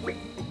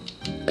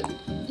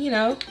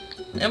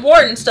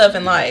 Important stuff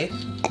in life.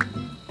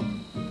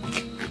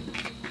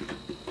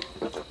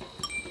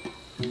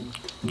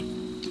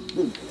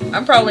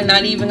 I'm probably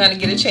not even gonna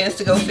get a chance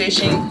to go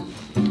fishing,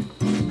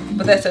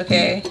 but that's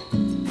okay.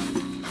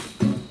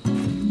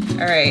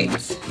 Alright.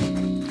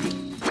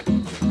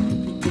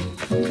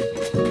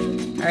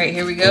 Alright,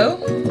 here we go.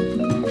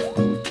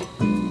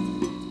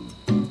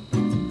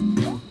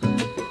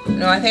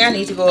 No, I think I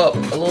need to go up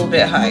a little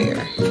bit higher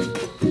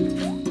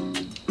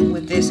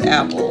with this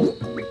apple.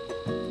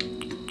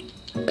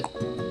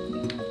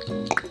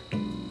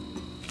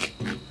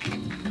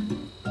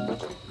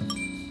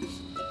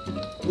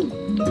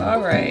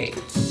 Alright.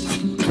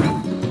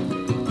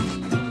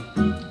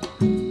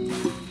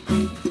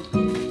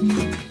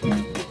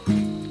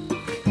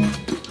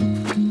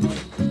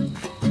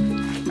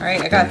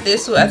 Alright, I got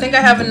this. I think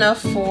I have enough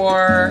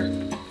for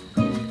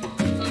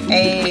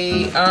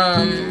a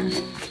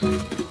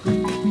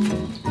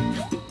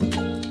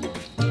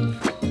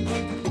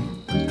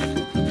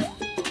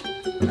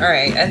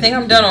Alright, I think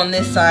I'm done on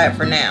this side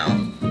for now.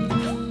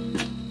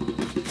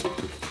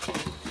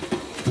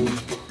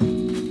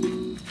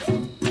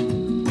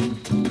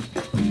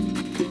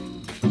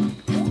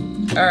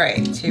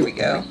 Alright, here we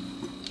go.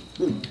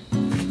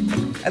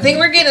 I think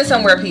we're getting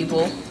somewhere,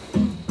 people.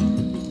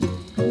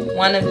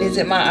 Want to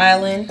visit my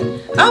island?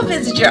 I'll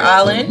visit your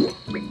island.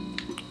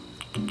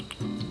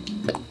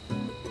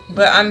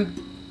 But I'm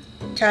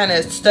kind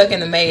of stuck in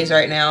the maze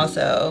right now,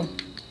 so...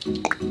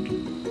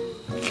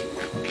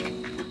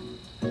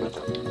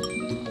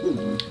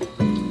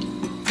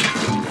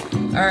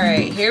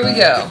 Alright, here we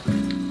go.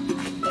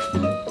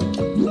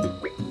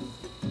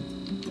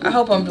 I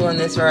hope I'm doing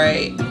this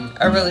right.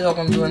 I really hope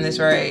I'm doing this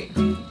right.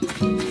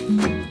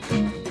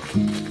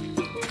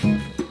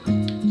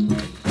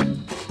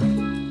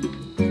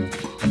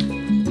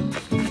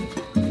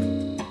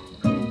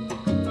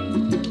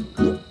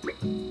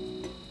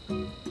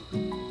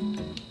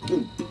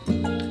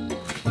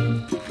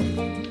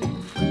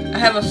 I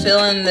have a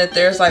feeling that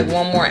there's like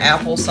one more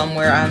apple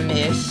somewhere I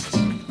missed.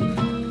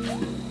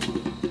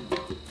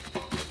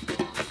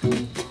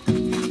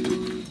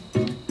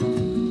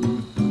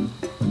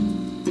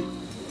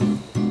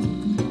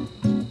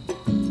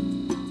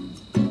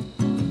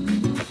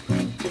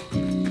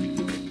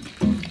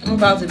 I'm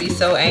about to be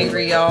so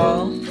angry,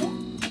 y'all.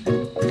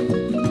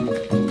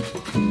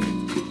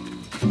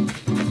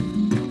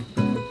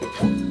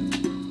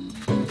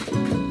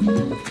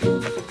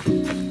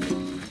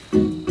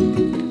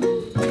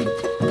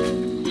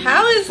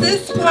 How is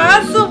this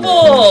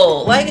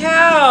possible? Like,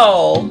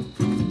 how?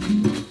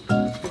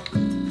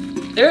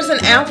 There's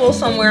an apple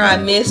somewhere I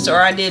missed, or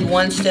I did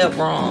one step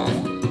wrong.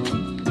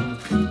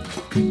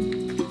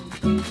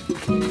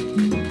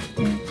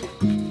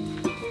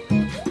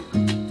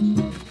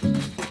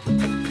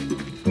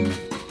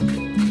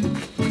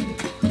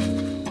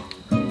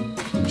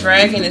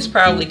 Dragon is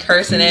probably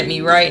cursing at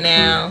me right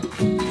now.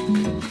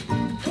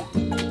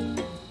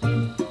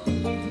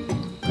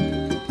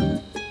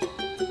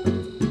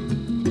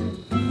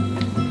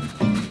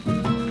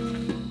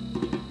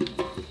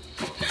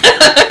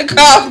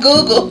 Call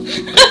Google.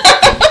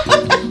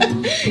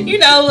 You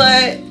know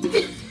what?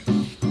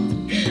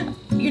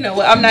 You know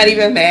what? I'm not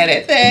even mad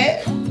at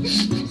that.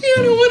 You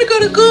don't want to go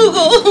to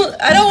Google.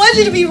 I don't want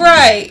you to be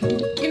right.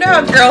 You know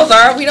how girls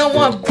are. We don't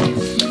want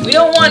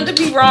it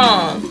to be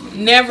wrong.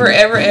 Never,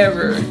 ever,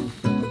 ever.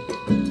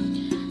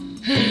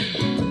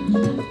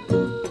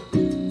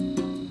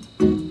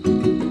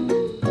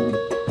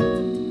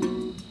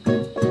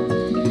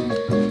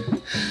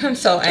 I'm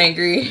so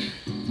angry.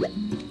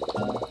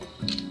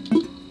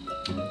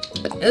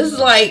 This is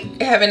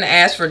like having to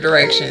ask for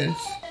directions.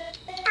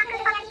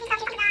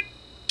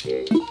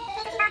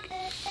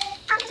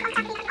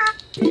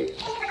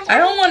 I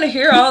don't want to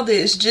hear all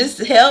this. Just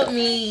help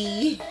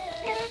me.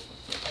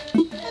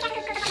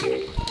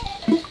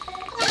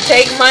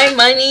 Take my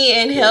money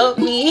and help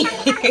me.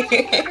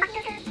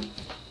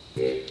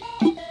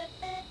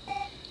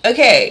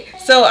 Okay,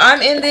 so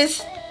I'm in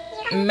this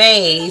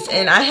maze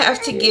and I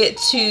have to get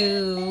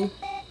to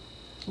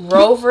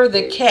Rover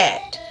the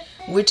cat,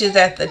 which is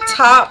at the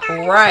top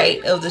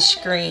right of the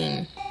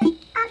screen.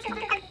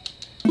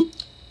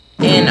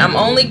 And I'm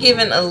only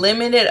given a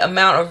limited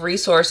amount of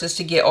resources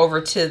to get over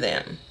to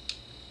them.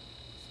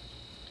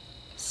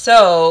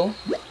 So,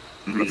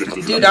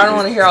 dude, I don't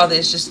want to hear all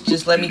this.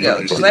 Just let me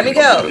go. Just let me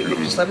go.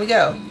 Just let me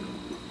go.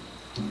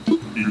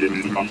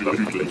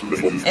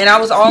 And I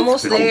was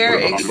almost there,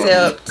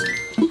 except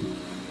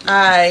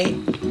I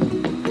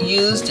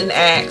used an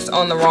axe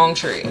on the wrong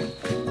tree.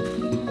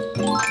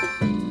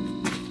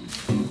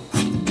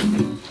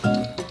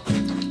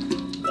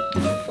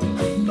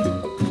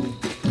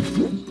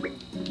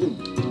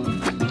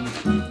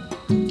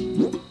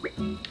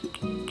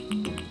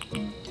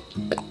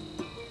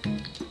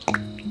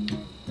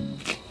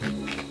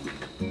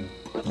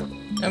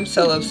 I'm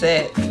so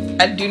upset.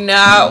 I do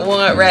not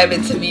want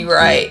Rabbit to be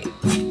right.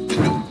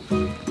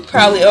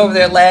 Probably over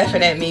there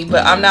laughing at me,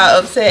 but I'm not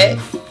upset.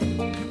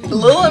 A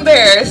little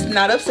embarrassed,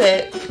 not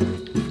upset.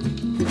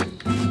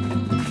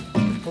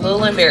 A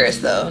little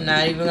embarrassed though,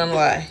 not even gonna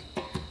lie.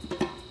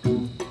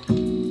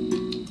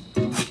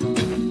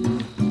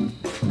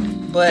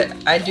 But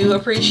I do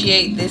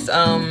appreciate this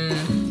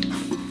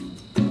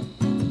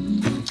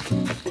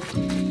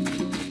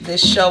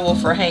this shovel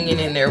for hanging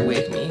in there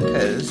with me,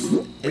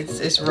 because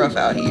it's rough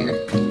out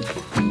here.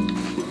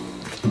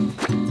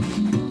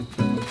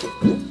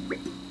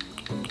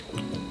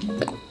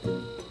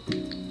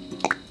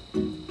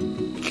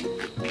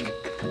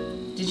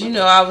 Did you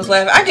know I was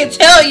laughing? I could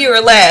tell you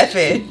were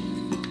laughing.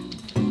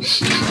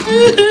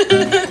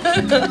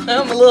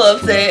 I'm a little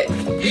upset.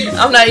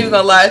 I'm not even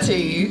gonna lie to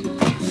you.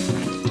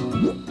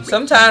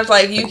 Sometimes,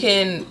 like, you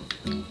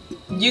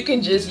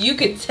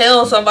could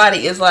tell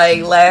somebody is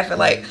like laughing,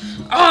 like,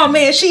 oh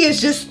man, she is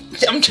just,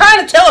 I'm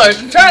trying to tell her.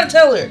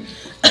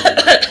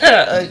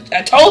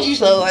 I told you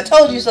so, I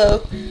told you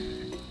so.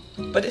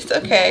 But it's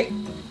okay.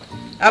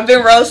 I've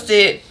been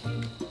roasted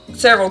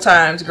several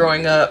times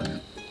growing up.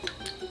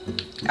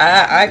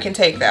 I can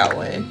take that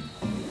one.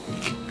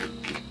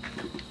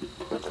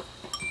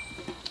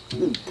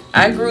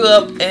 I grew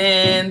up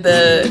in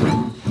the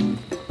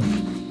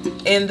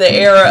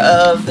era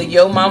of the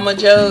Yo Mama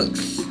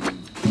jokes,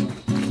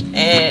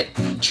 and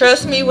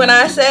trust me when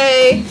I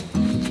say,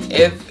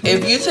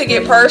 if you took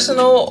it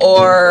personal,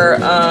 or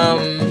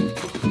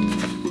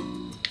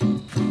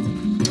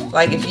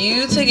like if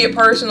you took it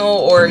personal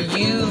or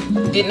you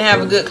didn't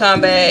have a good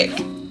comeback,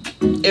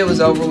 it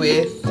was over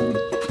with.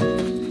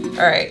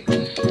 All right,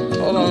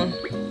 hold on.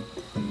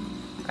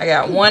 I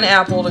got one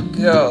apple to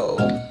go.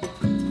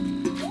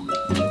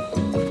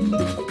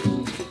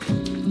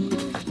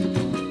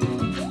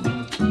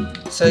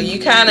 So you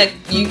can't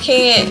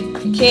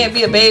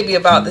be a baby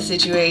about the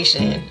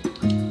situation.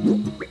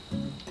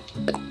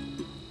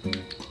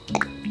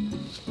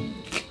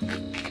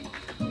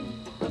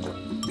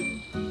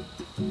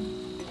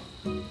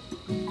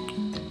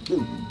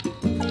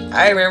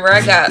 I remember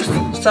I got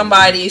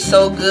somebody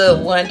so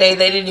good one day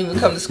they didn't even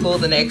come to school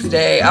the next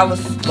day. I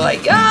was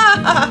like,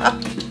 ah,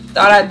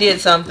 thought I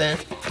did something.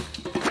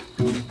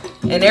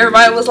 And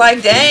everybody was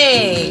like,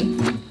 dang.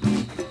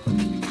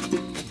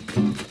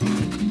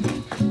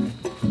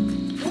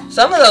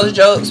 Some of those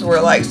jokes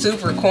were like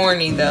super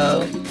corny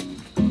though.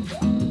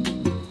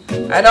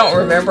 I don't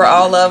remember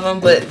all of them,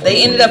 but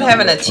they ended up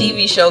having a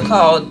TV show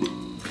called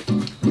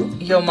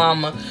Yo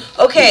Mama.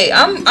 Okay,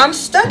 I'm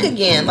stuck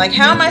again. Like,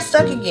 how am I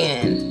stuck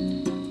again?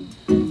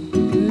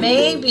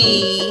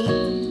 Maybe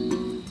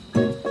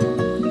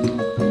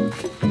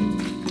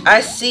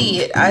I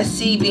see it. I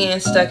see being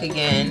stuck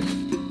again.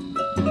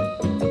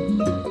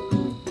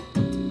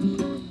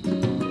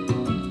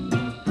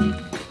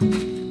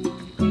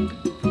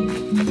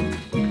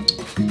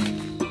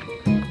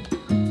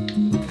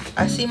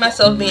 I see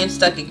myself being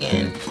stuck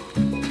again.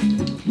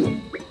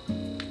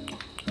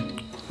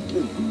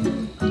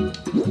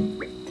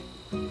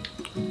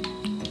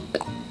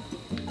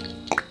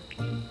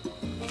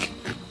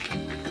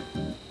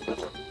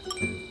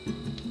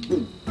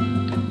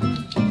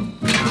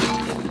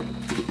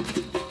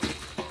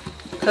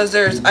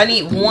 Because I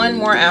need one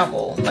more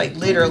apple. Like,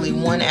 literally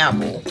one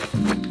apple.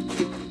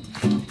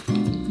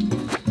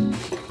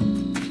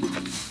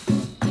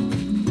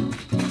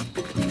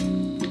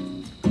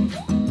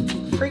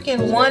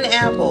 Freaking one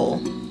apple.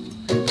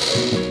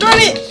 Darn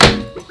it!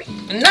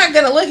 I'm not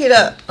gonna look it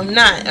up. I'm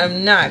not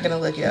gonna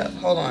look it up.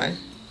 Hold on.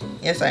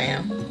 Yes, I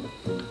am.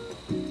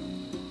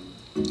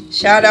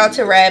 Shout out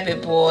to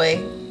Rabbit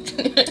Boy.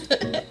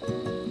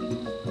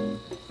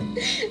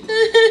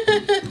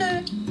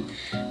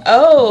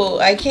 Oh,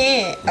 I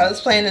can't. I was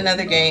playing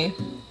another game.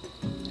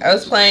 I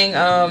was playing,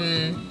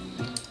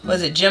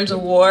 was it Gems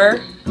of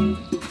War?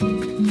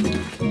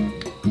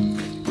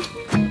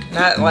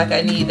 Not like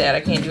I need that.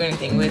 I can't do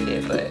anything with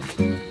it, but...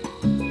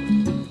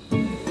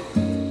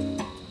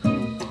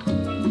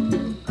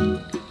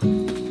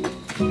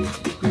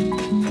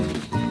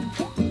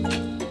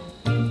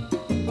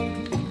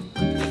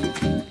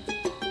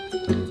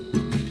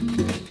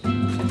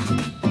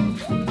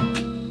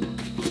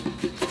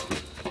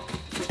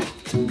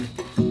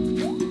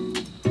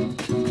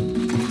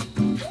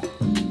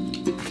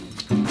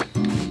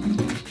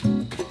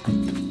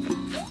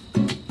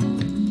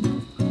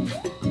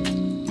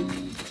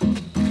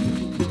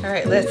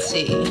 Alright, let's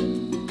see.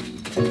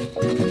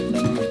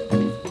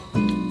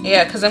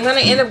 Yeah, because I'm going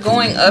to end up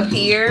going up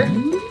here.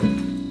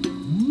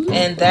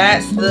 And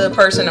that's the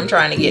person I'm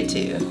trying to get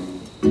to.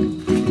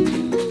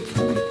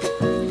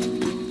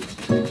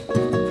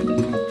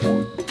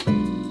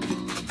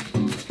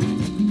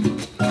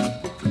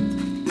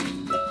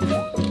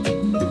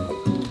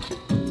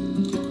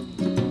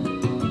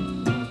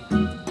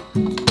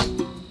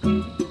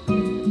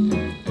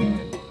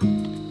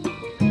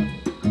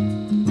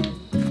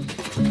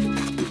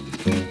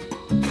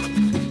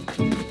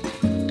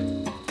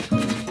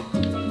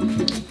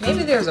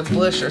 Maybe there's a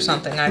bush or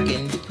something I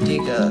can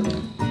dig up.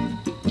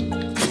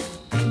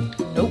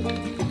 Nope.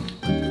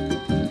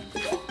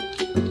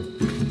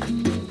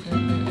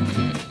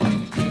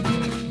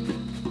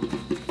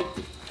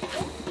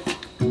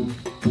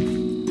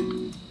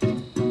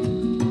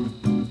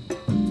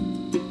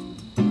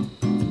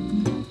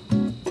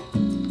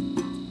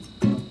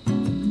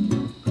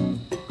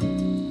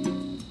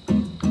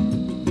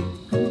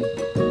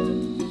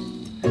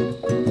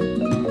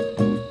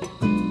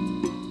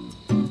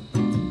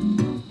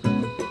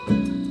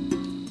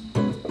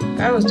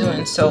 was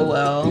doing so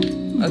well.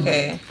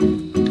 Okay.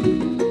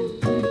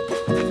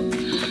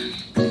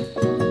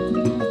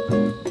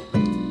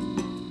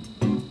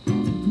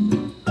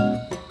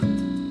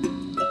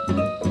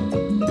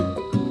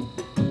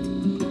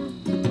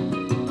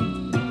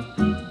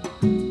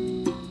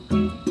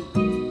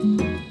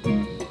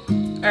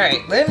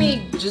 Alright, let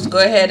me just go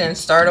ahead and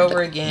start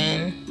over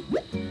again.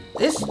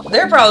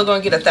 They're probably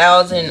gonna get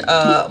 1,000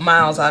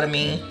 miles out of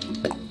me.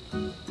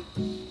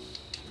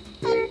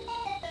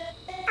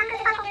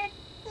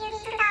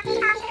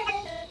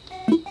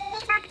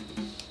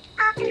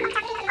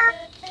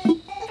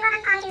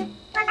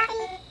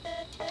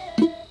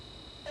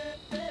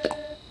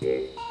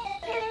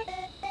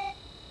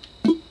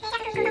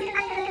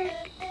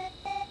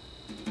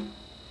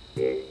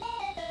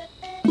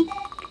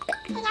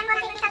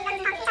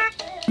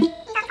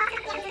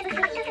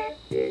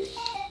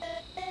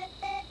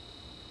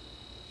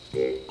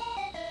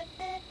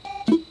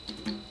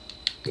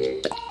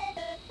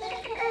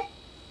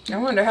 I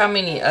wonder how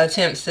many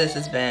attempts this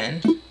has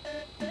been.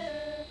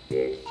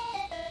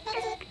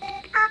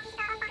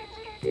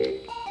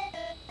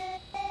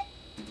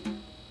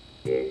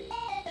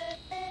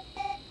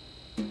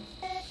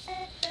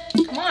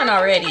 Come on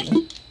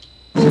already.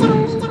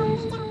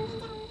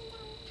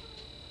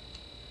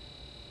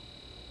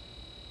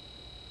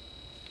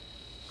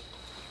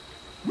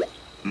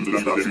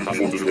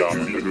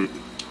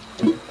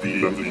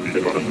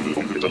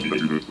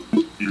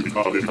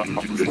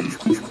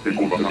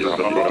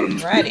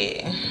 Alrighty.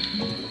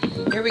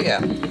 Here we go.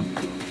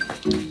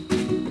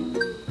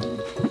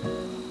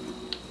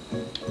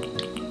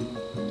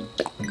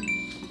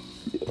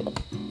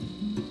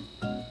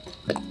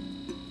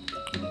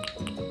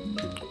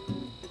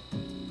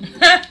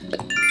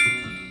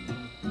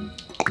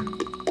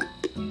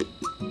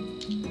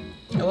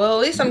 Well,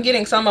 at least I'm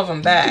getting some of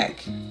them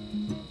back.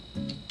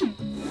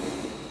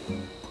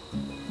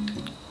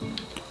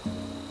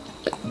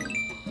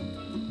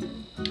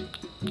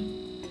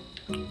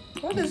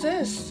 What is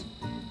this?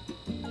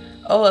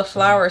 Oh, a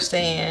flower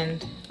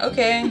stand.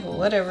 Okay, well,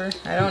 whatever.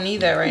 I don't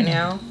need that right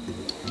now.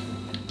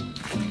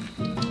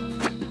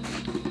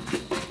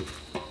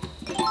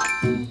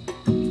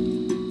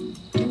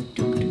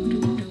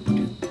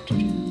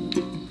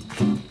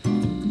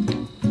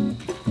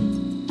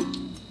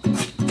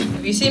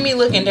 If you see me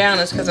looking down,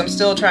 it's because I'm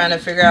still trying to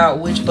figure out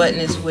which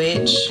button is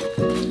which.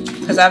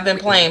 Because I've been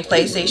playing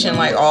PlayStation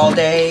like all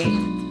day.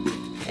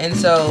 And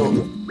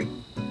so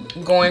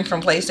going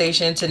from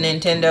PlayStation to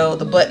Nintendo,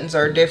 the buttons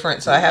are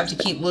different, so I have to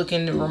keep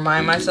looking to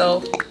remind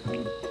myself.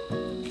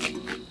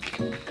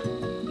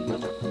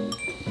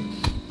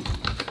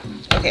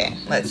 Okay,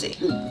 let's see.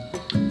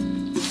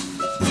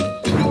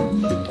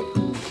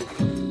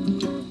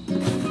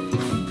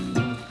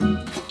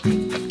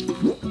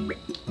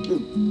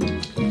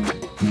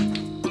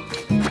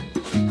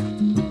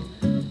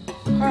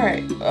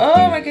 Alright,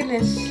 oh my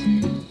goodness.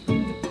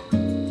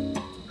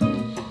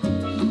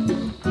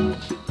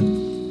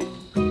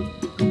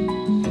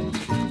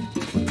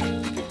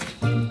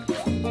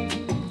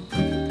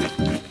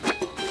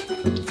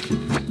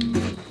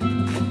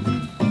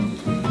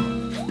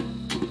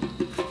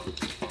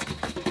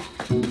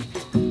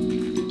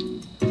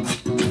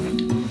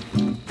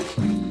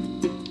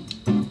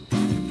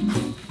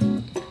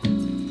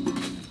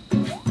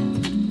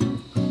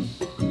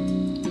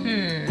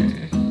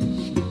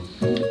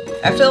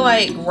 I feel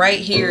like right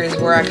here is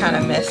where I kind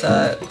of mess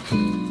up.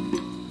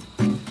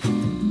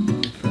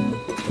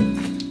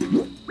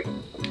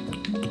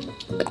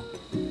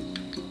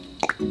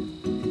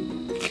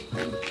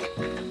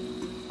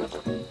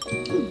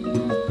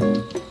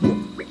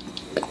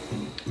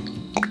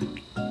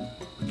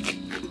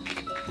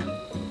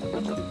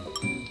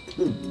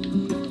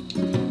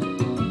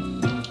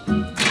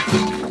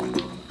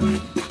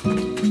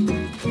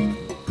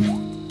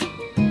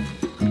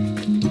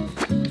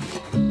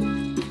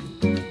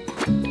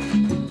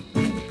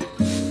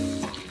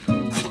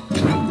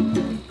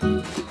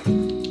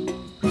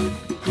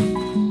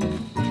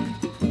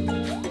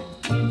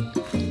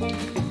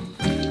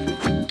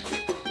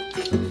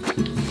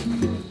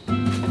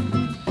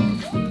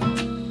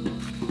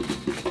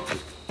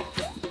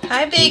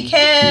 Hi, Big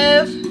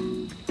Kev.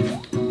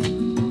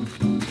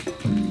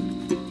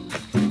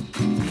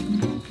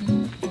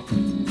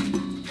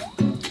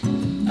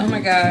 Oh my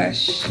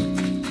gosh.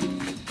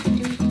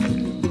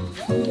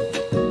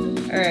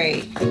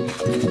 Alright.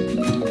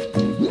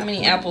 How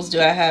many apples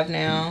do I have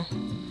now?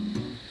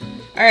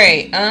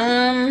 Alright,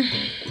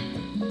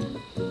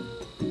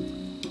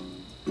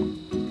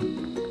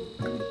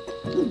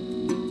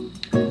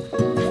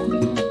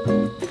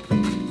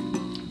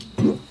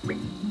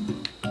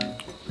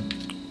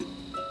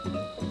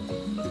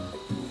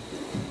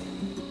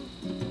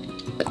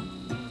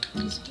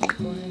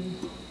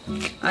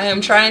 I am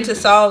trying to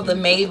solve the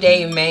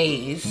Mayday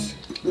maze.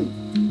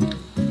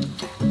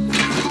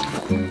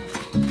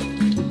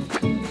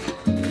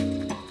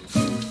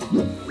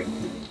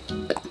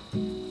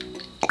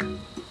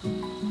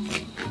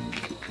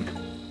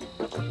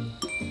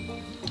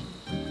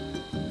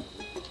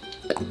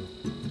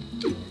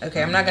 Okay.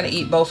 Okay, I'm not gonna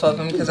eat both of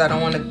them because I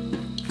don't want to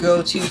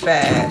go too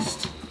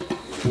fast.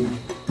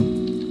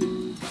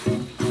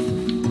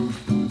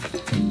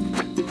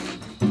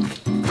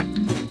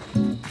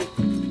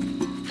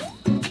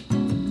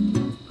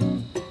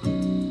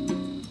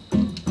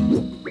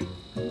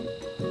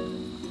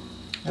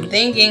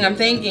 I'm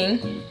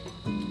thinking.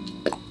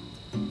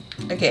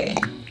 Okay.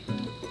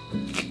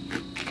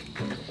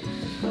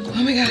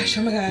 Oh my gosh,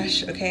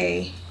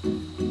 okay.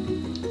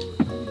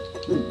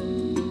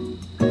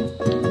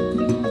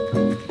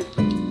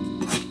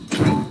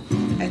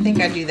 I think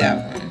I do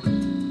that one.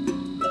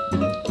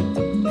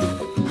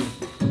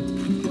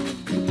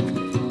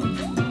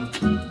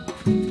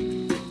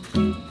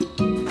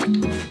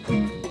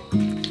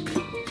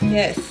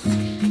 Yes.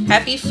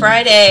 Happy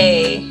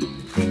Friday.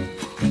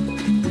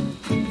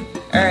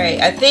 Alright,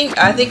 I think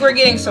we're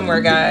getting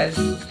somewhere, guys.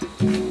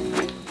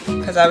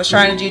 Because I was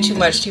trying to do too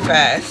much too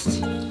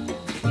fast.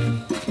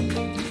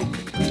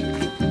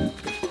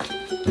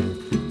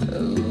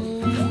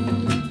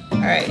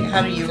 Alright,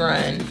 how do you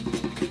run?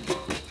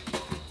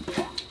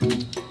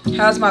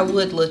 How's my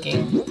wood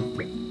looking?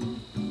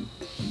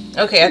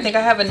 Okay, I think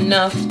I have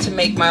enough to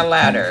make my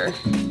ladder.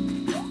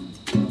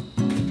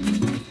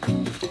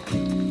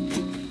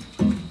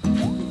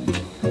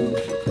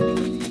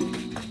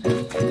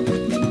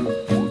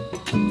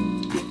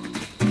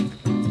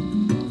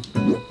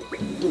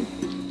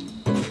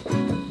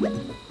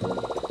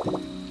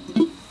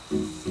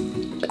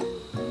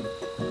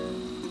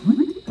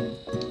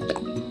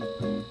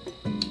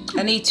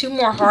 I need 2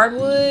 more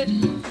hardwood.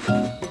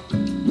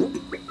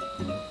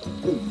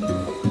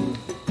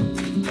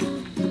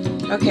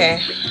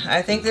 Okay,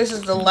 I think this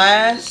is the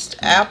last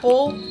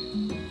apple.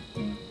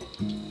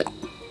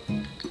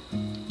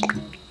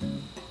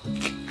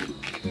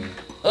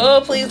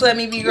 Oh, please let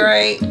me be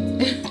right.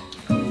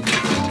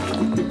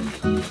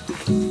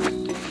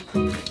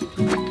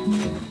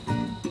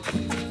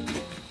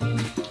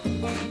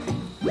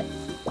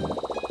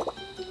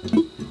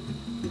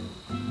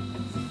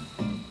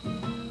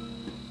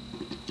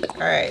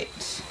 Alright.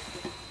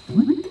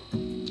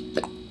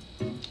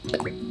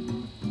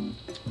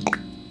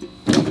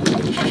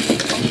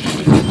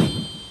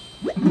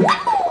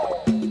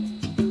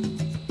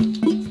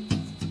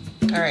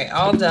 Alright,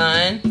 all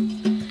done.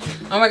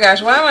 Oh my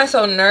gosh, why am I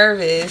so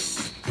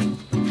nervous?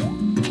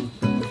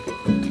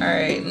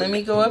 Alright, let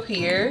me go up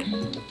here.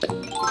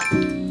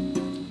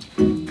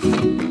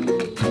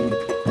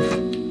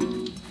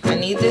 I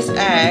need this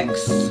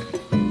axe.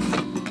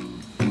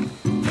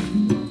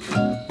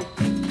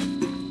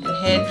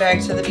 Head back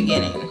to the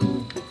beginning.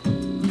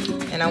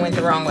 And I went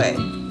the wrong way.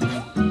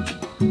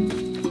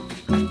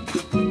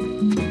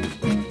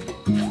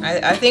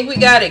 I think we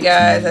got it,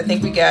 guys. I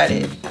think we got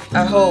it.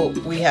 I hope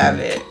we have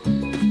it.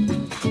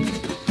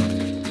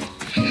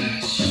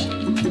 Gosh.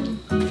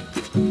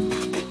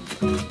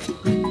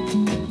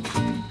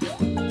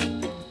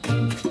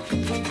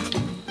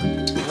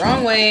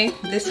 Wrong way.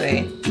 This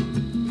way.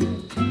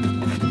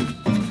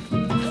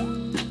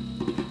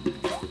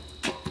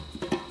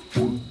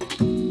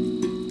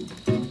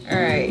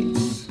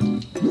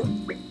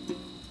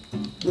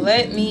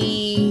 Let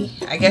me,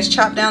 I guess,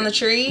 chop down the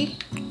tree.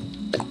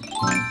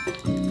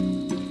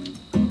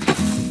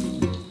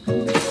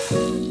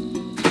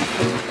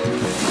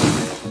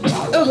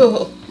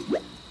 Oh.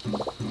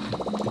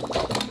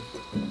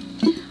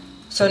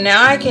 So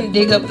now I can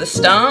dig up the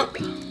stump.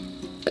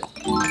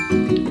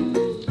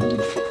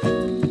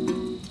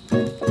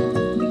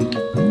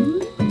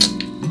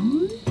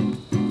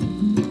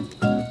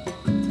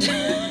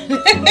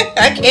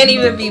 I can't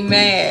even be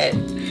mad.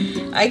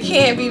 I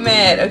can't be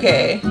mad.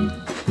 Okay.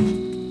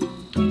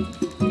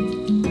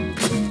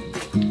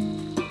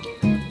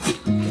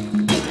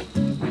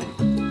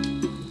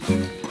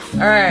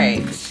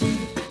 Alright.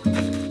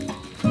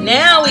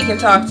 Now we can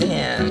talk to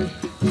him.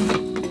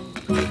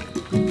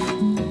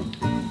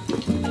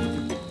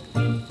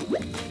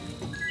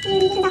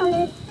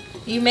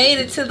 You made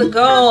it to the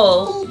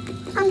goal.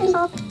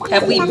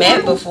 Have we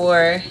met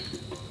before?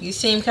 You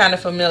seem kind of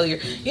familiar.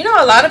 You know,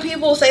 a lot of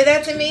people say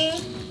that to me.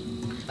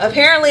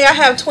 Apparently, I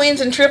have twins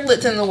and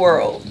triplets in the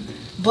world.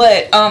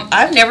 But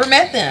I've never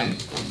met them.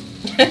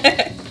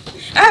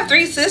 I have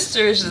 3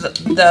 sisters,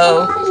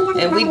 though,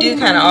 and we do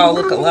kind of all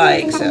look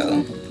alike,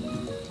 so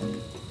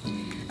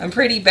I'm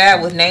pretty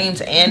bad with names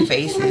and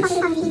faces.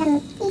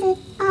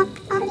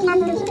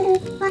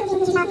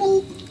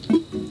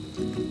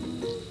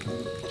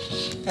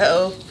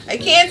 Uh-oh. I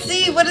can't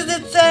see. What does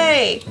it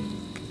say?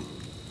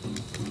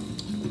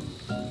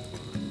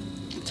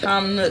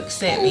 Tom Nook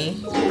sent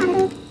me.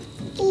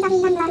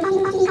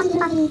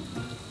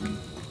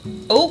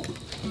 Oh.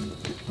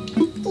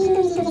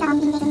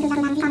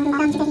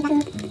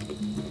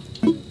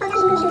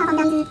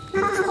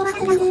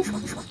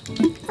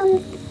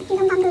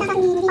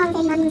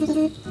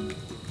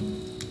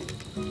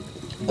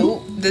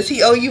 Oh, does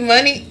he owe you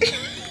money?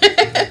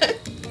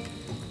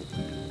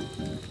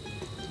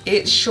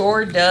 It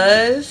sure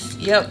does.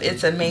 Yep,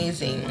 it's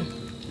amazing.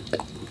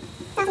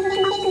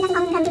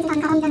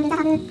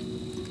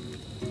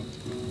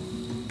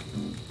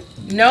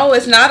 No,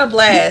 it's not a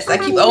blast. I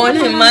keep owing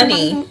him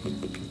money.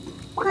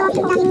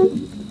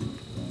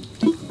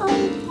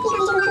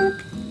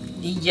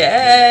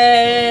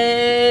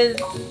 Yes.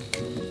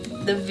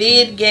 The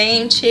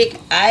Vidgamechx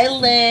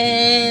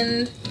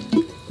Island.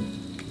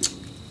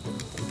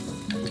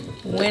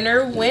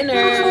 Winner,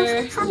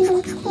 winner.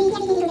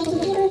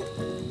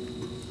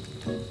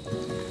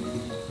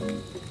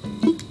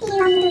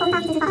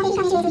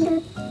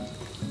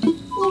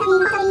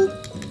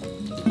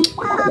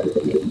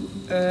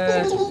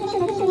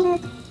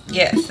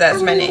 Yes,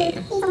 that's my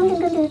name.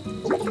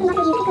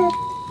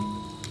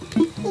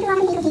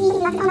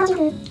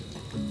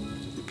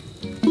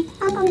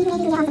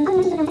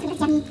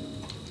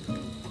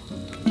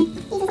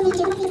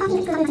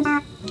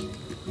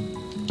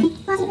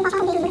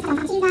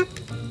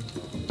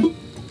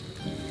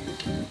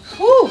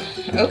 Whew,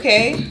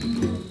 okay.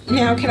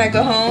 Now can I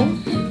go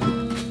home?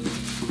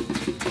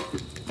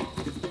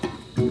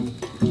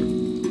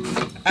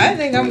 I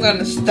think I'm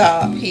gonna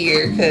stop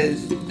here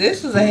because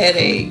this is a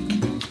headache.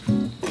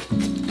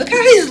 Look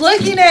how he's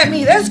looking at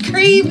me. That's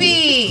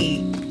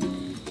creepy.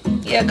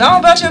 Yeah, go on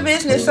about your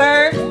business,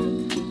 sir.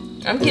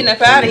 I'm getting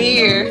up out of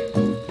here.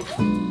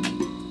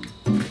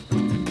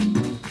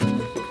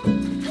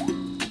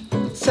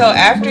 So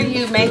after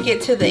you make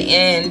it to the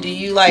end, do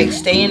you like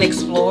stay and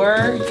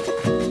explore?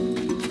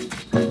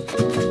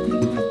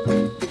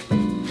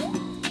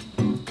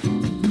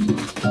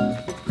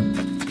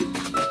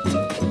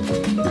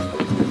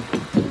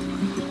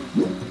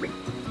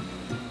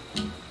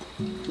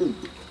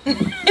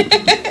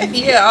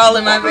 Yeah, all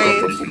in my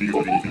face.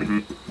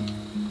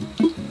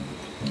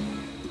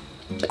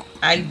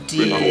 I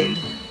did.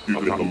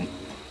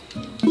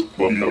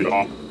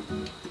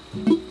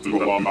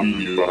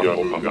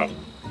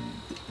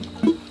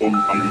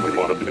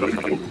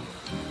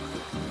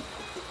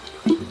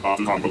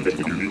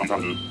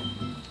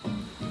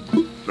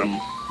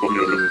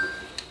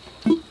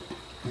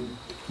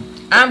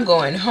 I'm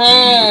going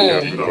home.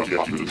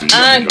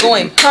 I'm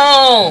going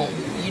home.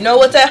 You know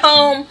what's at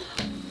home?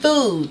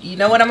 Food. You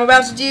know what I'm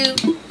about to do?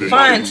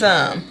 Find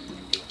some.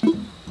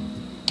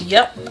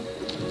 Yep.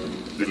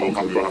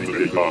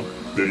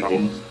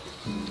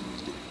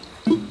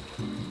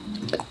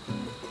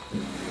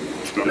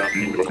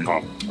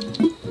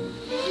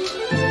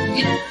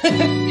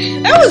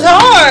 That was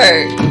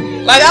hard.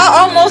 Like, I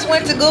almost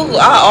went to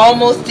Google. I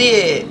almost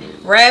did.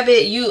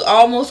 Rabbit, you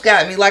almost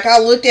got me. Like, I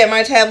looked at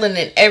my tablet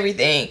and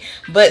everything.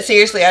 But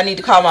seriously, I need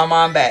to call my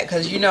mom back.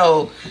 Because, you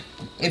know,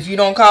 if you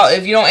don't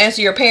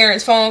answer your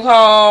parents' phone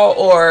call,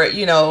 or,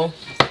 you know,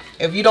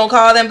 if you don't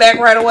call them back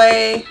right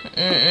away,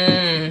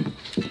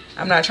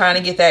 I'm not trying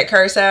to get that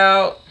curse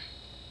out.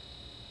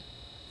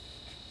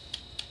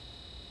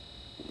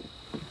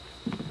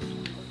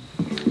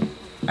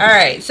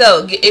 Alright,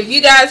 so if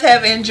you guys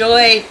have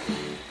enjoyed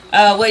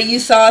what you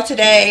saw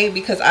today,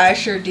 because I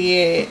sure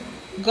did,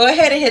 go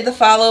ahead and hit the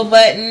follow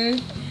button.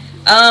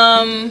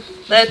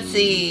 Let's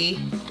see.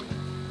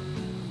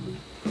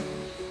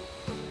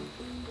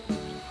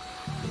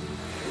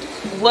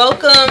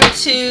 Welcome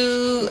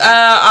to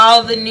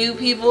all the new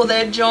people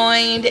that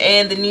joined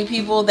and the new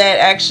people that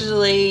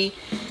actually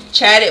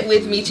chatted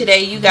with me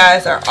today. You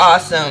guys are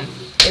awesome.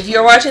 If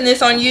you're watching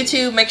this on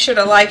YouTube, make sure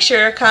to like,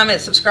 share,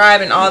 comment,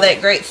 subscribe, and all that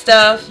great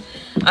stuff.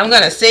 I'm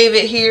going to save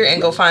it here and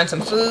go find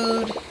some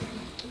food.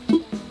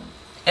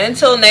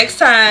 Until next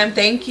time,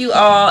 thank you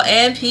all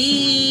and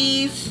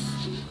peace.